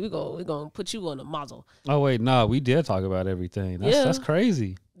 We gonna put you on the muzzle. Oh wait, no, we did talk about everything. That's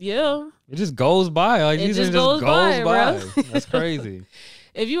crazy. Yeah. It just goes by. Like, it just goes by. Bro. That's crazy.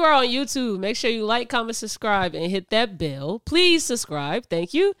 If you are on YouTube, make sure you like, comment, subscribe, and hit that bell. Please subscribe.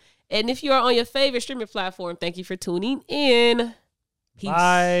 Thank you. And if you are on your favorite streaming platform, thank you for tuning in. Peace.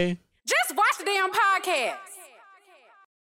 Bye. Just watch the damn podcast.